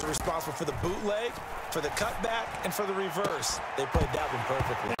 Guys are responsible for the bootleg, for the cutback, and for the reverse. They played that one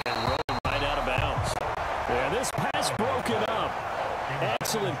perfectly. And rolling right out of bounds. And this pass broken up.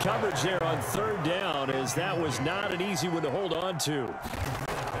 Excellent coverage there on 3rd down, as that was not an easy one to hold on to.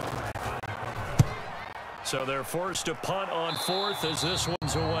 So they're forced to punt on 4th as this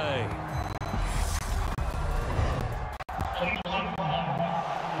one's away.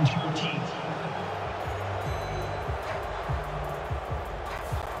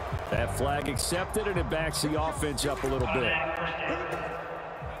 That flag accepted, and it backs the offense up a little bit.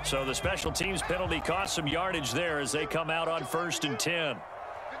 So the special teams penalty cost some yardage there as they come out on 1st and 10.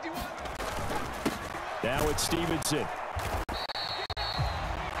 Now it's Stevenson.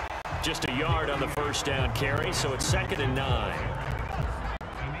 Just a yard on the first down carry, so it's 2nd and 9.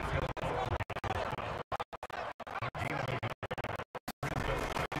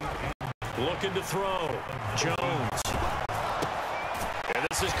 Looking to throw. Jones. And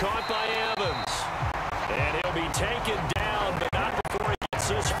this is caught by Evans. And he'll be taken down, but not before he gets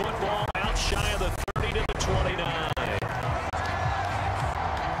this football out shy of the 30 to the 29.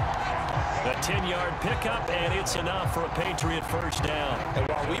 A 10-yard pickup, and it's enough for a Patriot first down. And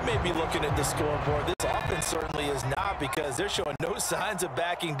while we may be looking at the scoreboard, this offense certainly is not, because they're showing no signs of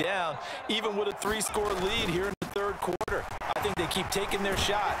backing down, even with a 3-score lead here in the 3rd quarter. I think they keep taking their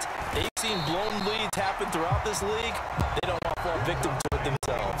shots. They've seen blown leads happen throughout this league. They don't want to fall victim to it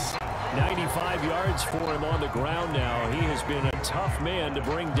themselves. 95 yards for him on the ground now. He has been a tough man to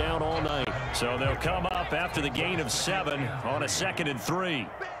bring down all night. So they'll come up after the gain of 7 on a 2nd and 3.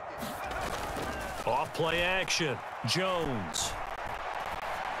 Off play action. Jones.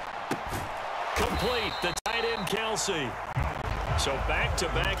 Complete. The tight tight end Kelsey. So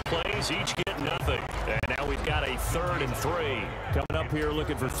back-to-back plays, each get nothing. And now we've got a 3rd and 3. Coming up here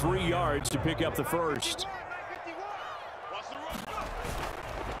looking for 3 yards to pick up the first.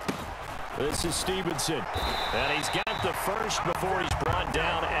 This is Stevenson. And he's got the first before he's brought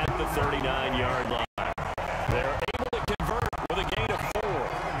down at the 39-yard line. They're able to convert with a gain of 4.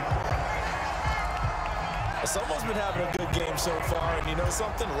 Someone's been having a good game so far, and you know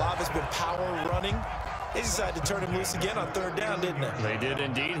something? A lot of it's been power running. They decided to turn him loose again on 3rd down, didn't they? They did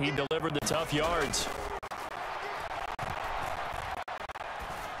indeed. He delivered the tough yards.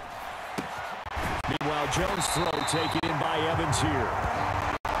 Meanwhile, Jones' throw taken in by Evans here.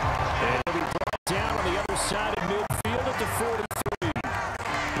 And he'll be brought down on the other side of midfield at the 43.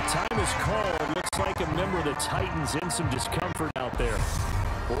 The time is called. Looks like a member of the Titans in some discomfort out there.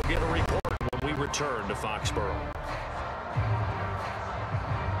 We'll get a report when we return to Foxborough.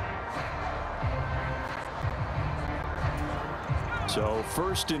 So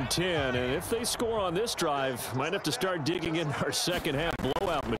 1st and 10, and if they score on this drive, might have to start digging in our second half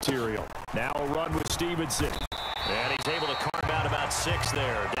blowout material. Now a run with Stevenson. And he's able to carve out about 6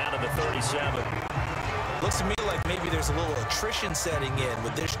 there, down to the 37. Looks to me like maybe there's a little attrition setting in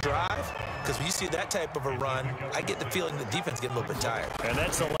with this drive, because when you see that type of a run, I get the feeling the defense getting a little bit tired. And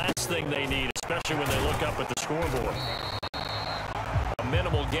that's the last thing they need, especially when they look up at the scoreboard. A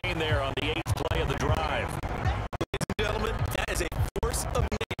minimal gain there on the 8th play of the drive. Ladies and gentlemen, that is a force of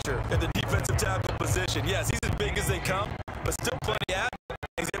nature in the defensive tackle position. Yes, he's as big as they come, but still plenty agile.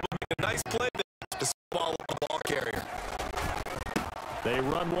 He's able to make a nice play to swallow the ball carrier. They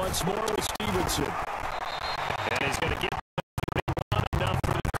run once more with Stevenson. And he's going to get enough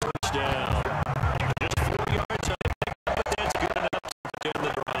for the first down. Just 4 yards on it, but that's good enough to end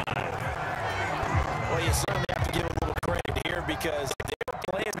the drive. Well, you certainly have to give a little credit here, because they're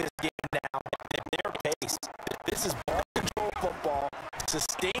playing this game now at their pace. This is ball control football,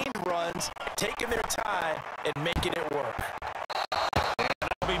 sustained runs, taking their time, and making it work.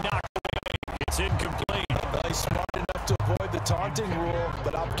 That'll be knocked away. It's incomplete. Well, he's smart enough to avoid the taunting rule,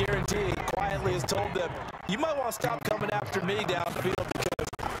 but I'll guarantee he quietly has told them, you might want to stop coming after me downfield, because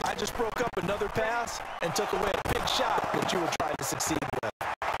I just broke up another pass and took away a big shot that you were trying to succeed with.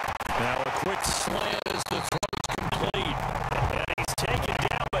 Now a quick slant as the throw's complete. And he's taken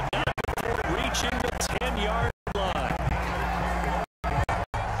down, but not before reaching the 10-yard line.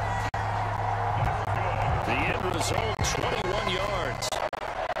 The end result, 21 yards.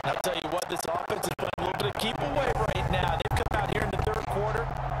 I'll tell you what, this offense is playing a little bit of keep away right now. They've come out here in the 3rd quarter,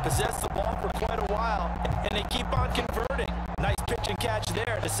 possessed the ball for quite a while, and they keep on converting. Nice pitch and catch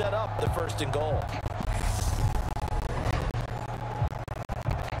there to set up the 1st and goal.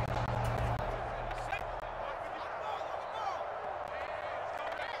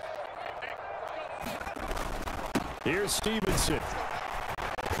 Here's Stevenson.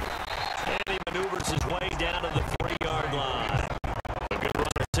 And he maneuvers his way down to the 3-yard line. A good run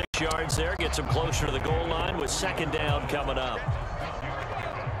of 6 yards there. Gets him closer to the goal line with 2nd down coming up.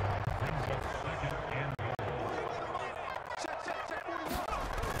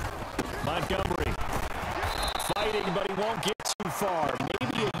 Montgomery fighting, but he won't get too far.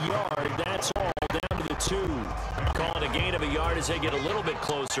 Maybe a yard. That's all, down to the 2. Calling a gain of a yard as they get a little bit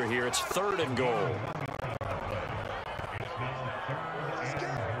closer here. It's 3rd and goal.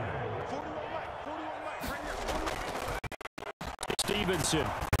 Stevenson.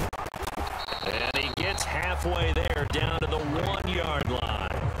 And he gets halfway there, down to the 1-yard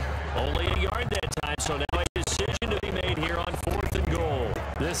line. Only a yard that time, so now a decision to be made here on 4th and goal.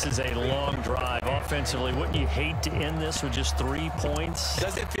 This is a long drive offensively. Wouldn't you hate to end this with just 3 points?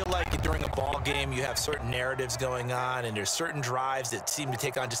 Does it feel like during a ball game you have certain narratives going on, and there's certain drives that seem to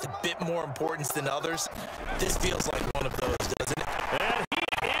take on just a bit more importance than others? This feels like one of those, doesn't it? And he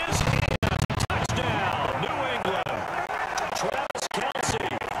is in. Touchdown, New England. Travis Kelsey,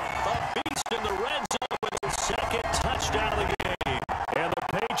 a beast in the red zone with his 2nd touchdown of the game. And the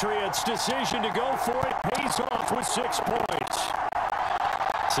Patriots' decision to go for it pays off with 6 points.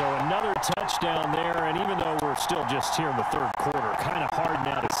 So another touchdown there, and even though we're still just here in the 3rd quarter, kind of hard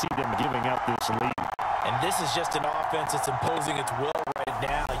now to see them giving up this lead. And this is just an offense that's imposing its will right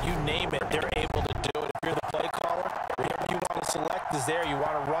now. You name it, they're able to do it. If you're the play caller, whatever you want to select is there. You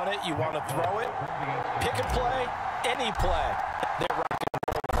want to run it, you want to throw it. Pick a play, any play. They're rocking and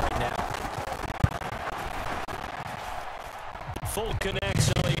rolling right now. Full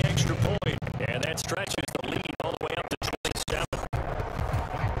connects on the extra point, and that stretches the lead all the way up to 27.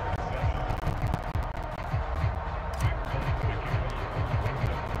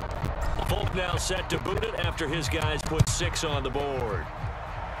 Folk now set to boot it after his guys put 6 on the board.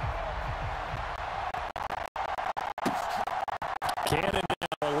 Cannon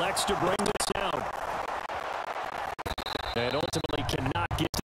now elects to bring this out. And ultimately cannot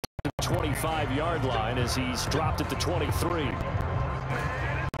get to the 25-yard line as he's dropped at the 23.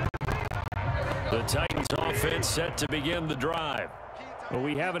 The Titans offense set to begin the drive. Well,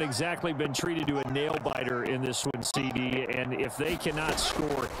 we haven't exactly been treated to a nail-biter in this one, CD, and if they cannot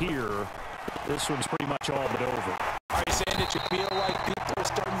score here, this one's pretty much all but over. Are you saying that you feel like people are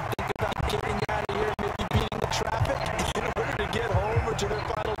starting to think about getting out of here, maybe beating the traffic in order to get home or to their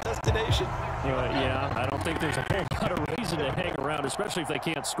final destination? Yeah, I don't think there's a whole lot of reason to hang around, especially if they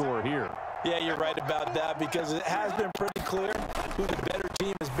can't score here. Yeah, you're right about that because it has been pretty clear who the better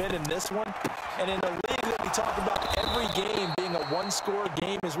team has been in this one. And in a league that we talk about every game being a one-score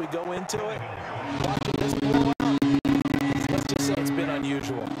game as we go into it, watching this blowout, let's just say it's been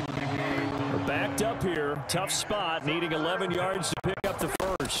unusual. We're backed up here. Tough spot, needing 11 yards to pick up the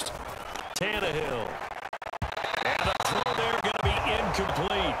first. Tannehill. And a throw there going to be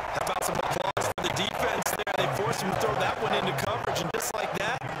incomplete. How about some applause for the defense there? They forced him to throw that one into coverage, and just like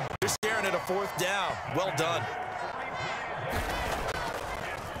that, they're staring at a fourth down. Well done.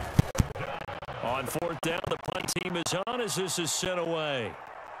 On fourth down, the punt team is on as this is sent away.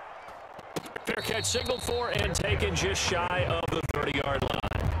 Fair catch signaled for and taken just shy of the 30-yard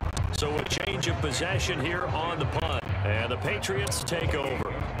line. So a change of possession here on the punt. And the Patriots take over.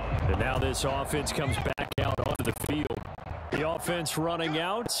 And now this offense comes back out onto the field. The offense running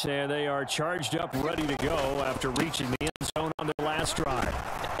out, and they are charged up, ready to go after reaching the end zone on their last drive.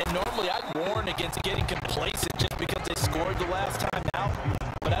 And normally I'd warn against getting complacent just because they scored the last time out.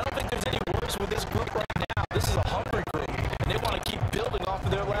 But I don't think there's any worse with this group right now. This is a hungry group, and they want to keep building off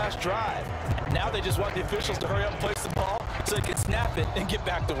of their last drive. Now they just want the officials to hurry up and place the ball so they can snap it and get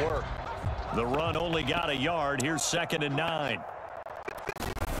back to work. The run only got a yard. Here's 2nd and 9.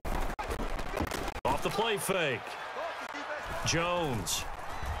 Off the play fake. Jones.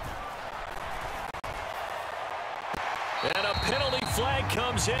 And a penalty flag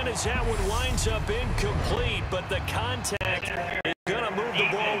comes in as that one winds up incomplete, but the contact is going to move the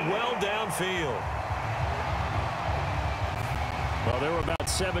ball well downfield. Well, there were about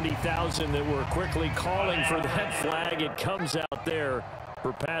 70,000 that were quickly calling for that flag. It comes out there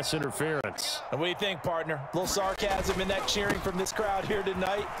for pass interference. And what do you think, partner? A little sarcasm in that cheering from this crowd here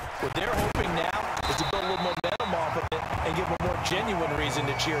tonight. What they're hoping now is to build a little momentum off of it and give them a more genuine reason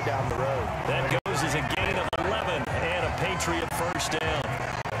to cheer down the road. That goes as a gain of 11 and a Patriot first down.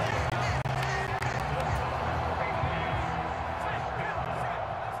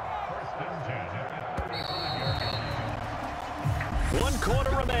 One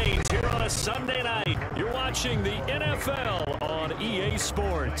quarter remains here on a Sunday night. You're watching the NFL on EA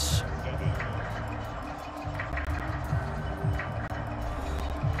Sports.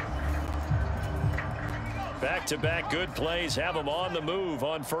 Back-to-back good plays have them on the move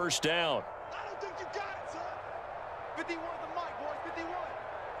on first down. I don't think you got it, son. 51 the mic, boys. 51.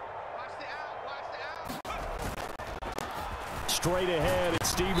 Watch the out. Straight ahead, it's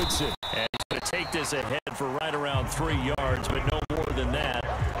Stevenson. And he's going to take this ahead for right around 3 yards, but no more than that.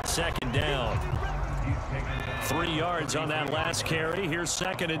 2nd down. 3 yards on that last carry. Here's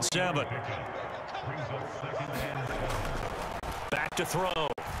 2nd and 7. Back to throw.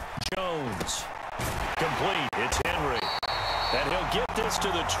 Jones. Complete. It's Henry. And he'll get this to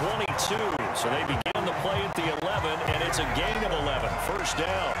the 22. So they begin the play at the 11, and it's a gain of 11. First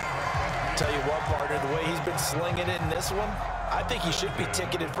down. Tell you what, partner, the way he's been slinging it in this one, I think he should be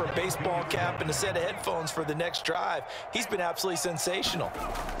ticketed for a baseball cap and a set of headphones for the next drive. He's been absolutely sensational.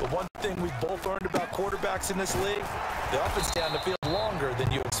 But one thing we've both learned about quarterbacks in this league, the offense down the field longer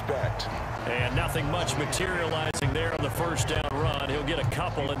than you expect. And nothing much materializing there on the first down run. He'll get a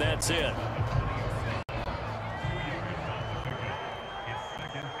couple, and that's it.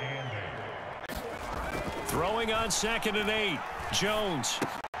 Throwing on 2nd and 8. Jones.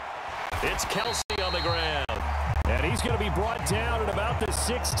 It's Kelsey on the ground. And he's going to be brought down at about the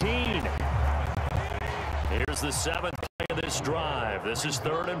 16. Here's the 7th play of this drive. This is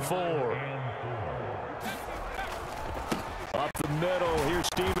 3rd and 4. Up the middle, here's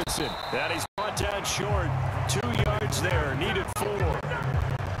Stevenson. And he's brought down short. 2 yards there, needed 4.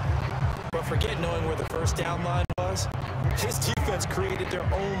 But forget knowing where the first down line was. His defense created their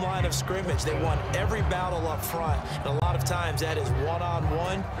own line of scrimmage. They won every battle up front. And a lot of times that is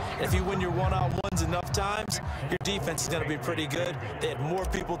one-on-one. And if you win your one-on-ones enough times, your defense is going to be pretty good. They had more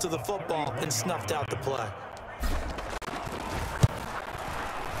people to the football and snuffed out the play.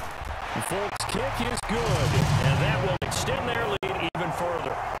 The Folks kick is good. And that will extend their lead even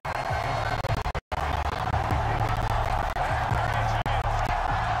further.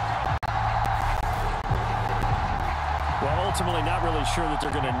 Well, ultimately not really sure that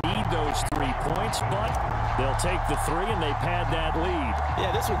they're going to need those 3 points, but they'll take the 3 and they pad that lead.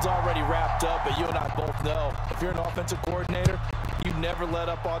 Yeah, this one's already wrapped up, but you and I both know if you're an offensive coordinator, you never let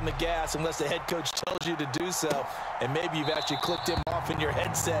up on the gas unless the head coach tells you to do so. And maybe you've actually clicked him off in your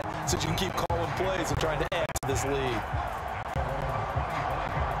headset so you can keep calling plays and trying to add to this lead.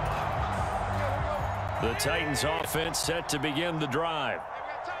 The Titans offense set to begin the drive.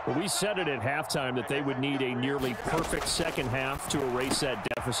 Well, we said it at halftime that they would need a nearly perfect second half to erase that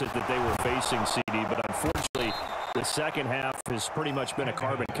deficit that they were facing, CD, but unfortunately, the second half has pretty much been a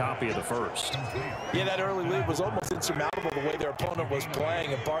carbon copy of the first. Yeah, that early lead was almost insurmountable the way their opponent was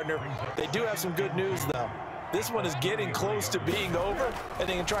playing. And, partner, they do have some good news, though. This one is getting close to being over, and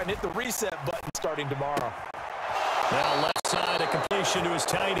they can try and hit the reset button starting tomorrow. Now left side, a completion to his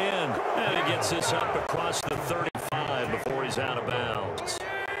tight end. And he gets this up across the 35 before he's out of bounds.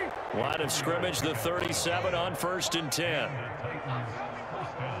 Line of scrimmage, the 37 on 1st and 10.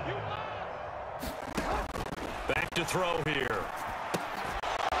 Back to throw here.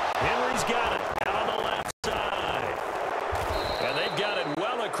 Henry's got it out on the left side. And they've got it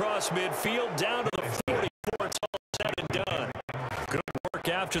well across midfield down to the 44. It's all said and done. Good work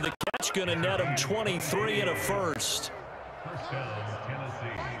after the catch. Going to net him 23 and a first.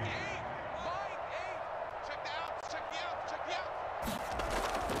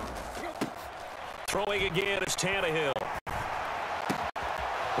 Throwing again is Tannehill.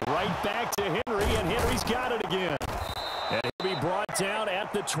 Right back to Henry, and Henry's got it again. And he'll be brought down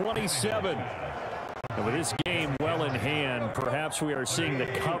at the 27. And with this game well in hand, perhaps we are seeing the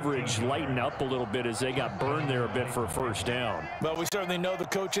coverage lighten up a little bit as they got burned there a bit for a first down. But we certainly know the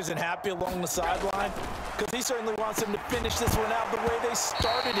coach isn't happy along the sideline because he certainly wants them to finish this one out the way they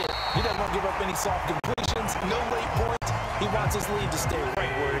started it. He doesn't want to give up any soft completions, no late points. He wants his lead to stay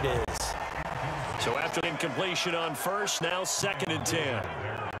right where it is. So after incompletion on first, now 2nd and 10.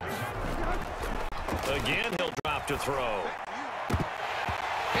 Again, he'll drop to throw.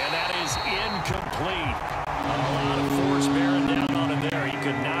 And that is incomplete. A lot of force bearing down on him there. He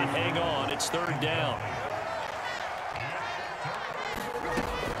could not hang on. It's 3rd down.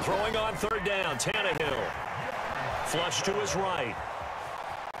 Throwing on 3rd down, Tannehill. Flush to his right.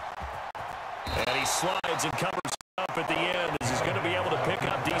 And he slides and covers up at the end as he's going to be able to pick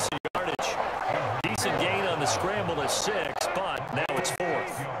up decent yardage. Decent gain on the scramble to 6, but now it's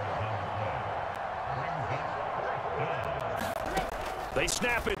 4th. They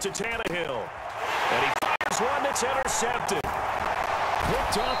snap it to Tannehill. And he fires one that's intercepted.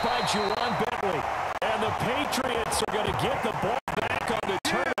 Picked off by Juwan Bentley. And the Patriots are going to get the ball back on the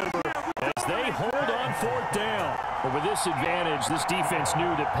turnover as they hold on 4th down. But with this advantage, this defense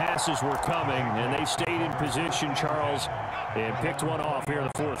knew that passes were coming, and they stayed in position, Charles, and picked one off here in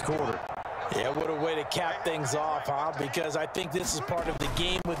the 4th quarter. Yeah, what a way to cap things off, huh? Because I think this is part of the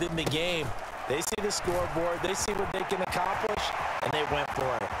game within the game. They see the scoreboard, they see what they can accomplish, and they went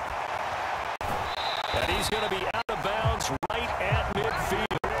for it. And he's going to be out of bounds right at midfield.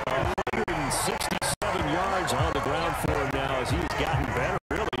 167 yards on the ground for him now as he's gotten better,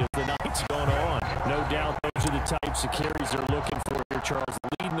 really, as the night's gone on. No doubt those are the types of carries they're looking for here, Charles.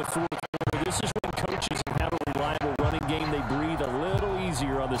 Leading the 4th quarter. This is when coaches have a reliable running game. They breathe a little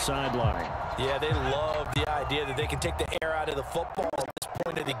easier on the sideline. Yeah, they love the idea that they can take the air out of the football at this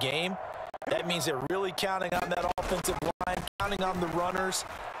point of the game. That means they're really counting on that offensive line, counting on the runners,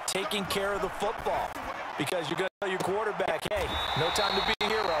 taking care of the football. Because you're going to tell your quarterback, hey, no time to be a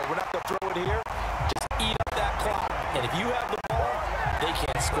hero. We're not going to throw it here. Just eat up that clock. And if you have the ball, they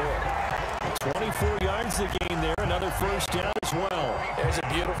can't score. 24 yards the game there. Another first down as well. There's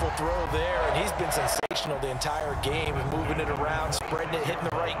a beautiful throw there. And he's been sensational the entire game and moving it around, spreading it, hitting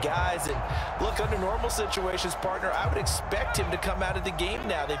the right guys. And look, under normal situations, partner, I would expect him to come out of the game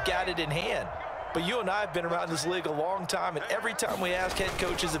now. They've got it in hand. But you and I have been around this league a long time, and every time we ask head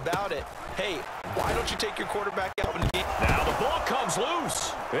coaches about it, hey, why don't you take your quarterback out in the game? Now the ball comes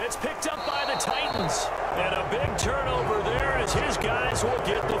loose. It's picked up by the Titans. And a big turnover there as his guys will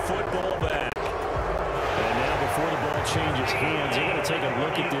get the football back. And now before the ball changes hands, they're going to take a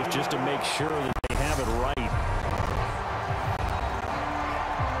look at this just to make sure that they have it right.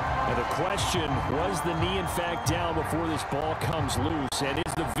 And the question, was the knee in fact down before this ball comes loose? And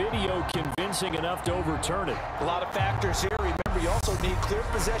is the video convincing enough to overturn it? A lot of factors here. Remember, you also need clear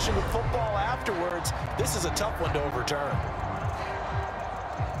possession of football afterwards. This is a tough one to overturn.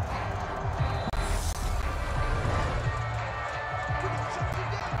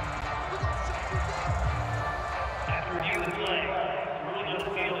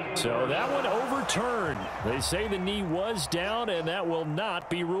 So that one overturned. They say the knee was down, and that will not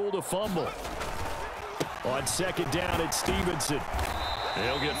be ruled a fumble. On second down, it's Stevenson.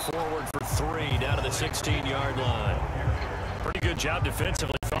 They'll get forward for 3 down to the 16-yard line. Pretty good job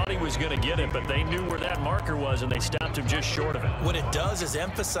defensively. Thought he was going to get it, but they knew where that marker was, and they stopped him just short of it. What it does is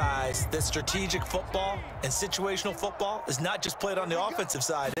emphasize that strategic football and situational football is not just played on the offensive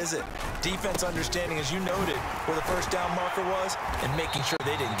side, is it? Defense understanding, as you noted, where the first down marker was and making sure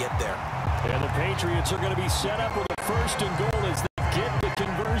they didn't get there. And the Patriots are going to be set up with a 1st and goal as they get the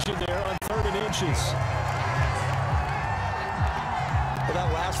conversion there on 3rd and inches. Well,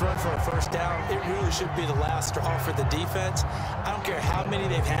 that last run for a 1st down, it really should be the last straw for the defense. I don't care how many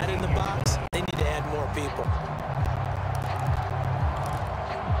they've had in the box. They need to add more people.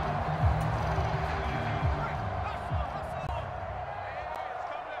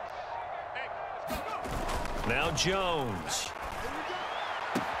 Now Jones.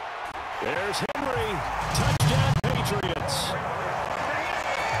 There's Henry. Touchdown, Patriots.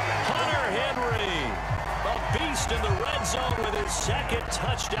 Hunter Henry, a beast in the red zone with his 2nd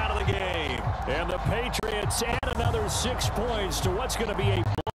touchdown of the game. And the Patriots add another 6 points to what's going to be a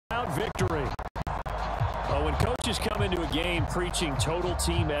blowout victory. Oh, when coaches come into a game preaching total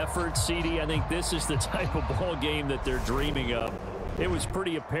team effort, CD, I think this is the type of ball game that they're dreaming of. It was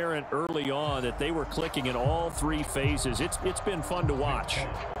pretty apparent early on that they were clicking in all 3 phases. It's been fun to watch.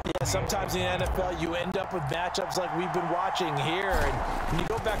 Yeah, sometimes in the NFL you end up with matchups like we've been watching here. And when you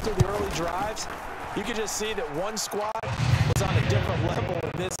go back to the early drives, you can just see that one squad was on a different level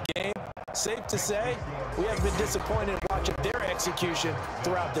in this game. Safe to say, we have been disappointed watching their execution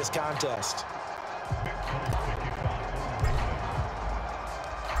throughout this contest.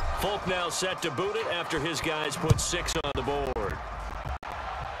 Folk now set to boot it after his guys put 6 on the board.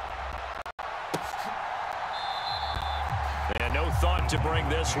 And no thought to bring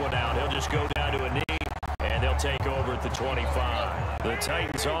this one out. He'll just go down to a knee, and they'll take over at the 25. The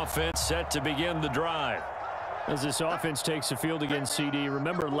Titans offense set to begin the drive. As this offense takes the field against CD,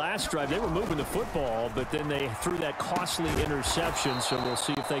 remember last drive they were moving the football, but then they threw that costly interception, so we'll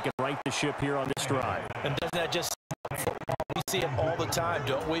see if they can right the ship here on this drive. And doesn't that just football? We see it all the time,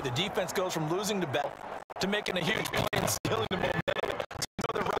 don't we? The defense goes from losing the bet to making a huge play and stealing the momentum. So you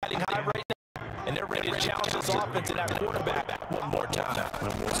know they're riding high right now, and they're ready to challenge this offense and that quarterback one more time.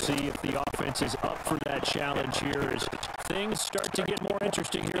 And we'll see if the offense is up for that challenge here as things start to get more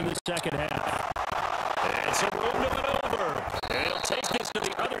interesting here in the second half. And so room to maneuver. And he'll take this to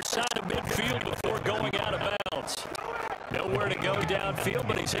the other side of midfield before going out of bounds. Nowhere to go downfield,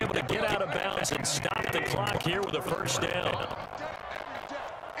 but he's able to get out of bounds and stop the clock here with a 1st down.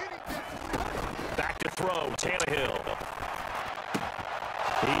 Back to throw, Tannehill.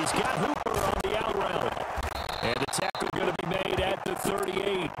 He's got Hooper on the out route. And the tackle going to be made at the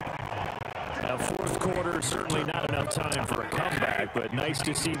 38. Now, 4th quarter, certainly not enough time for a comeback, but nice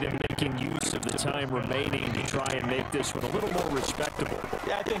to see them making use of the time remaining to try and make this one a little more respectable.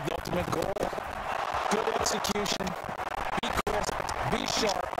 Yeah, I think the ultimate goal, good execution, be crisp, be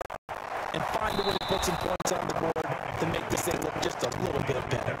sharp, and find a way to put some points on the board to make this thing look just a little bit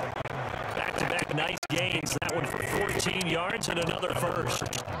better. Back-to-back nice gains. That one for 14 yards and another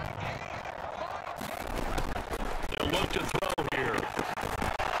 1st. They'll look to throw here.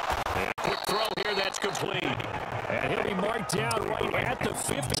 And a quick throw here, that's complete. And he'll be marked down right at the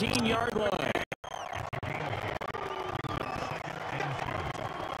 15-yard line.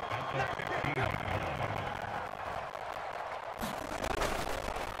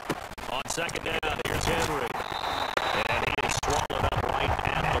 On second down, here's Henry. And he is swallowed up right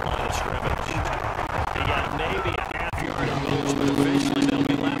at the line of scrimmage. He got maybe a half yard at most, but officially they'll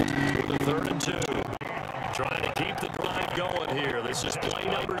be left with a 3rd and 2. Trying to keep the drive going here. This is play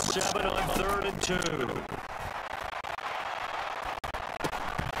number 7 on 3rd and 2.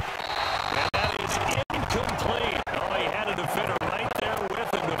 And that is incomplete. Oh, he had a defender right there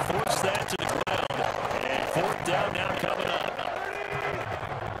with him to force that to the ground. And 4th down now coming up.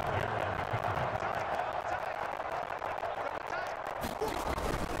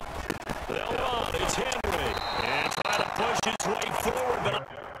 They'll run. It's Henry. And try to push his way forward, but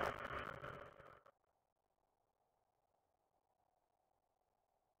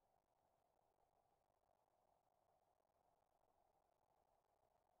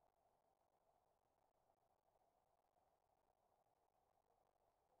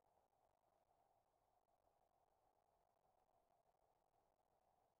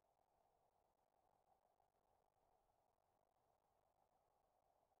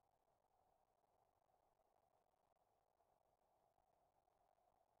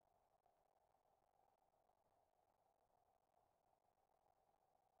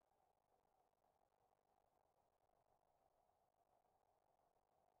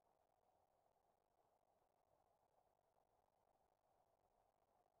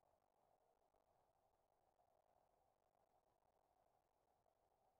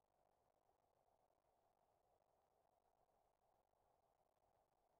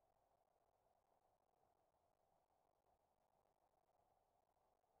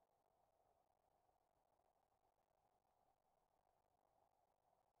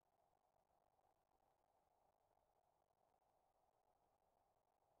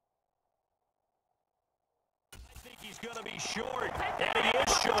going to be short, and he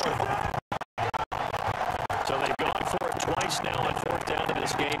is short. So they've gone for it twice now on fourth down in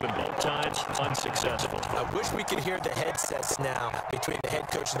this game, and both times unsuccessful. I wish we could hear the headsets now between the head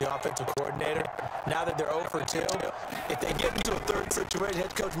coach and the offensive coordinator. Now that they're 0 for 2, if they get into a third situation,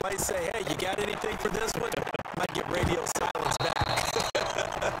 head coach might say, hey, you got anything for this one? Might get radio silence back.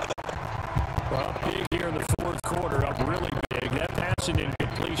 Well, big here in the fourth quarter, up really big. That passing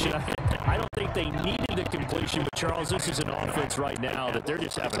incompletion, I don't think they needed the completion, but Charles, this is an offense right now that they're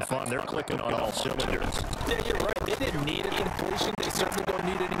just having fun. They're clicking on all cylinders. Yeah, you're right. They didn't need a completion. They certainly don't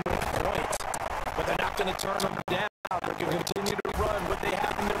need any more points. But they're not going to turn them down. They're going to continue to run what they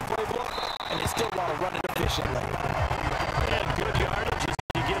have in their playbook, and they still want to run it efficiently. And good yardage as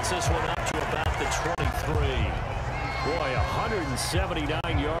he gets this one up to about the 23. Boy, 179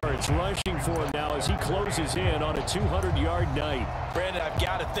 yards rushing for him now as he closes in on a 200-yard night. Brandon, I've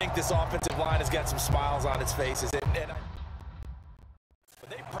got to think this offensive line has got some smiles on its faces. But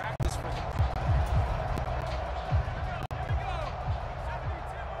they practice for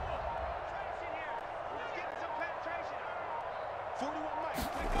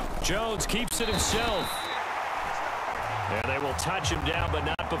Jones keeps it himself. And they will touch him down, but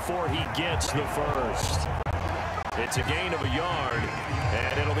not before he gets the first. It's a gain of a yard,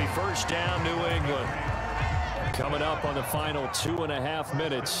 and it'll be first down, New England. Coming up on the final 2.5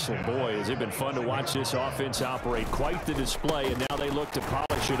 minutes. And boy, has it been fun to watch this offense operate. Quite the display, and now they look to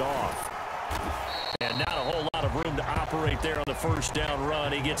polish it off. And not a whole lot of room to operate there on the first down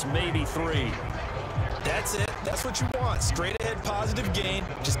run. He gets maybe 3. That's it. That's what you want. Straight ahead positive gain.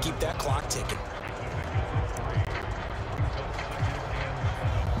 Just keep that clock ticking.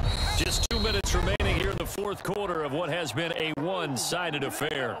 Just 2 minutes remaining here in the fourth quarter of what has been a one-sided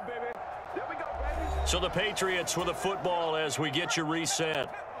affair. So the Patriots with the football as we get you reset.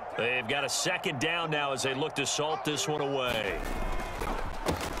 They've got a second down now as they look to salt this one away.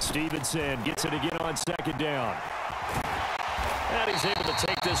 Stevenson gets it again on second down. And he's able to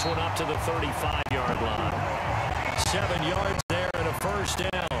take this one up to the 35-yard line. 7 yards there and a first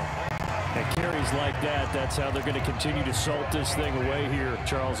down. And carries like that, that's how they're going to continue to salt this thing away here,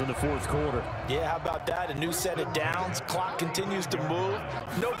 Charles, in the fourth quarter. Yeah, how about that? A new set of downs. Clock continues to move.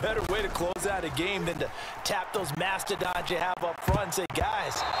 No better way to close out a game than to tap those mastodons you have up front and say,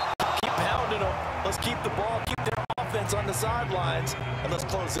 guys, keep pounding them. Let's keep the ball, keep their offense on the sidelines, and let's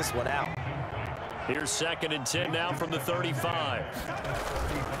close this one out. Here's 2nd and 10 now from the 35.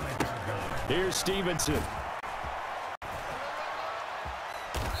 Here's Stevenson.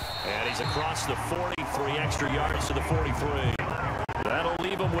 And he's across the 43, extra yards to the 43. That'll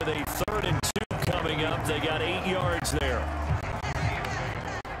leave them with a 3rd and 2 coming up. They got 8 yards there.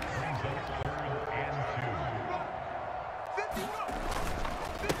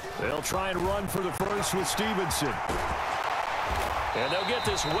 They'll try and run for the first with Stevenson. And they'll get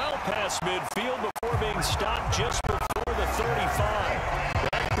this well past midfield before being stopped just before the 35.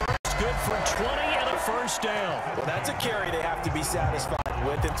 That burst good for 20 and a first down. Well, that's a carry they have to be satisfied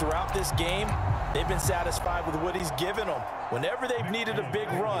with. And throughout this game, they've been satisfied with what he's given them. Whenever they've needed a big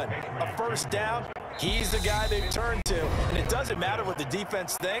run, a first down, he's the guy they've turned to. And it doesn't matter what the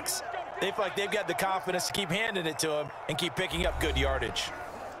defense thinks. They feel like they've got the confidence to keep handing it to him and keep picking up good yardage.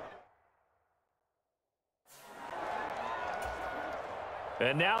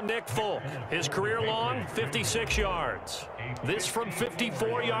 And now Nick Folk, his career long, 56 yards. This from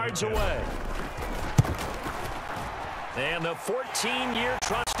 54 yards away. And the 14-year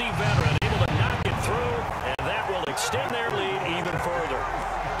trusty veteran able to knock it through, and that will extend their lead even further.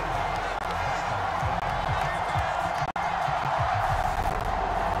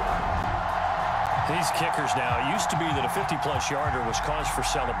 These kickers now, it used to be that a 50-plus yarder was cause for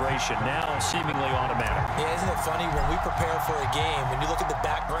celebration, now seemingly automatic. Yeah, isn't it funny when we prepare for a game, when you look at the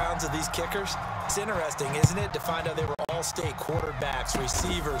backgrounds of these kickers, it's interesting, isn't it, to find out they were all-state quarterbacks,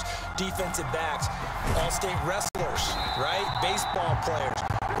 receivers, defensive backs, all-state wrestlers, right? Baseball players.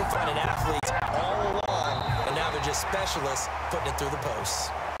 We're finding athletes all along, and now they're just specialists putting it through the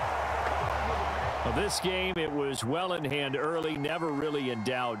posts. Well, this game, it was well in hand early, never really in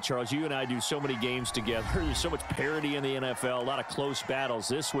doubt. Charles, you and I do so many games together. There's so much parity in the NFL, a lot of close battles.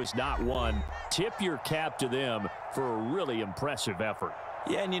 This was not one. Tip your cap to them for a really impressive effort.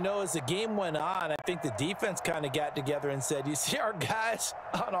 Yeah, and you know, as the game went on, I think the defense kind of got together and said, you see our guys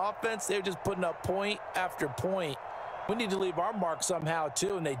on offense, they're just putting up point after point. We need to leave our mark somehow,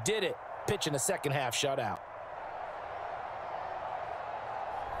 too, and they did it, pitching a second-half shutout.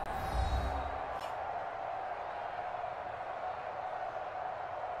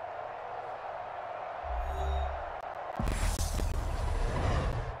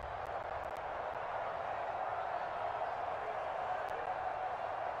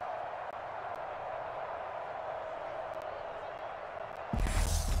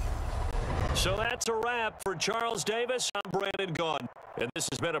 So that's a wrap for Charles Davis. I'm Brandon Gunn. And this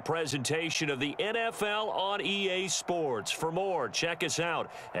has been a presentation of the NFL on EA Sports. For more, check us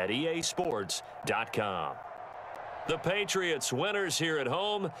out at easports.com. The Patriots winners here at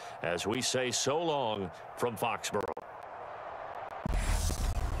home as we say so long from Foxborough.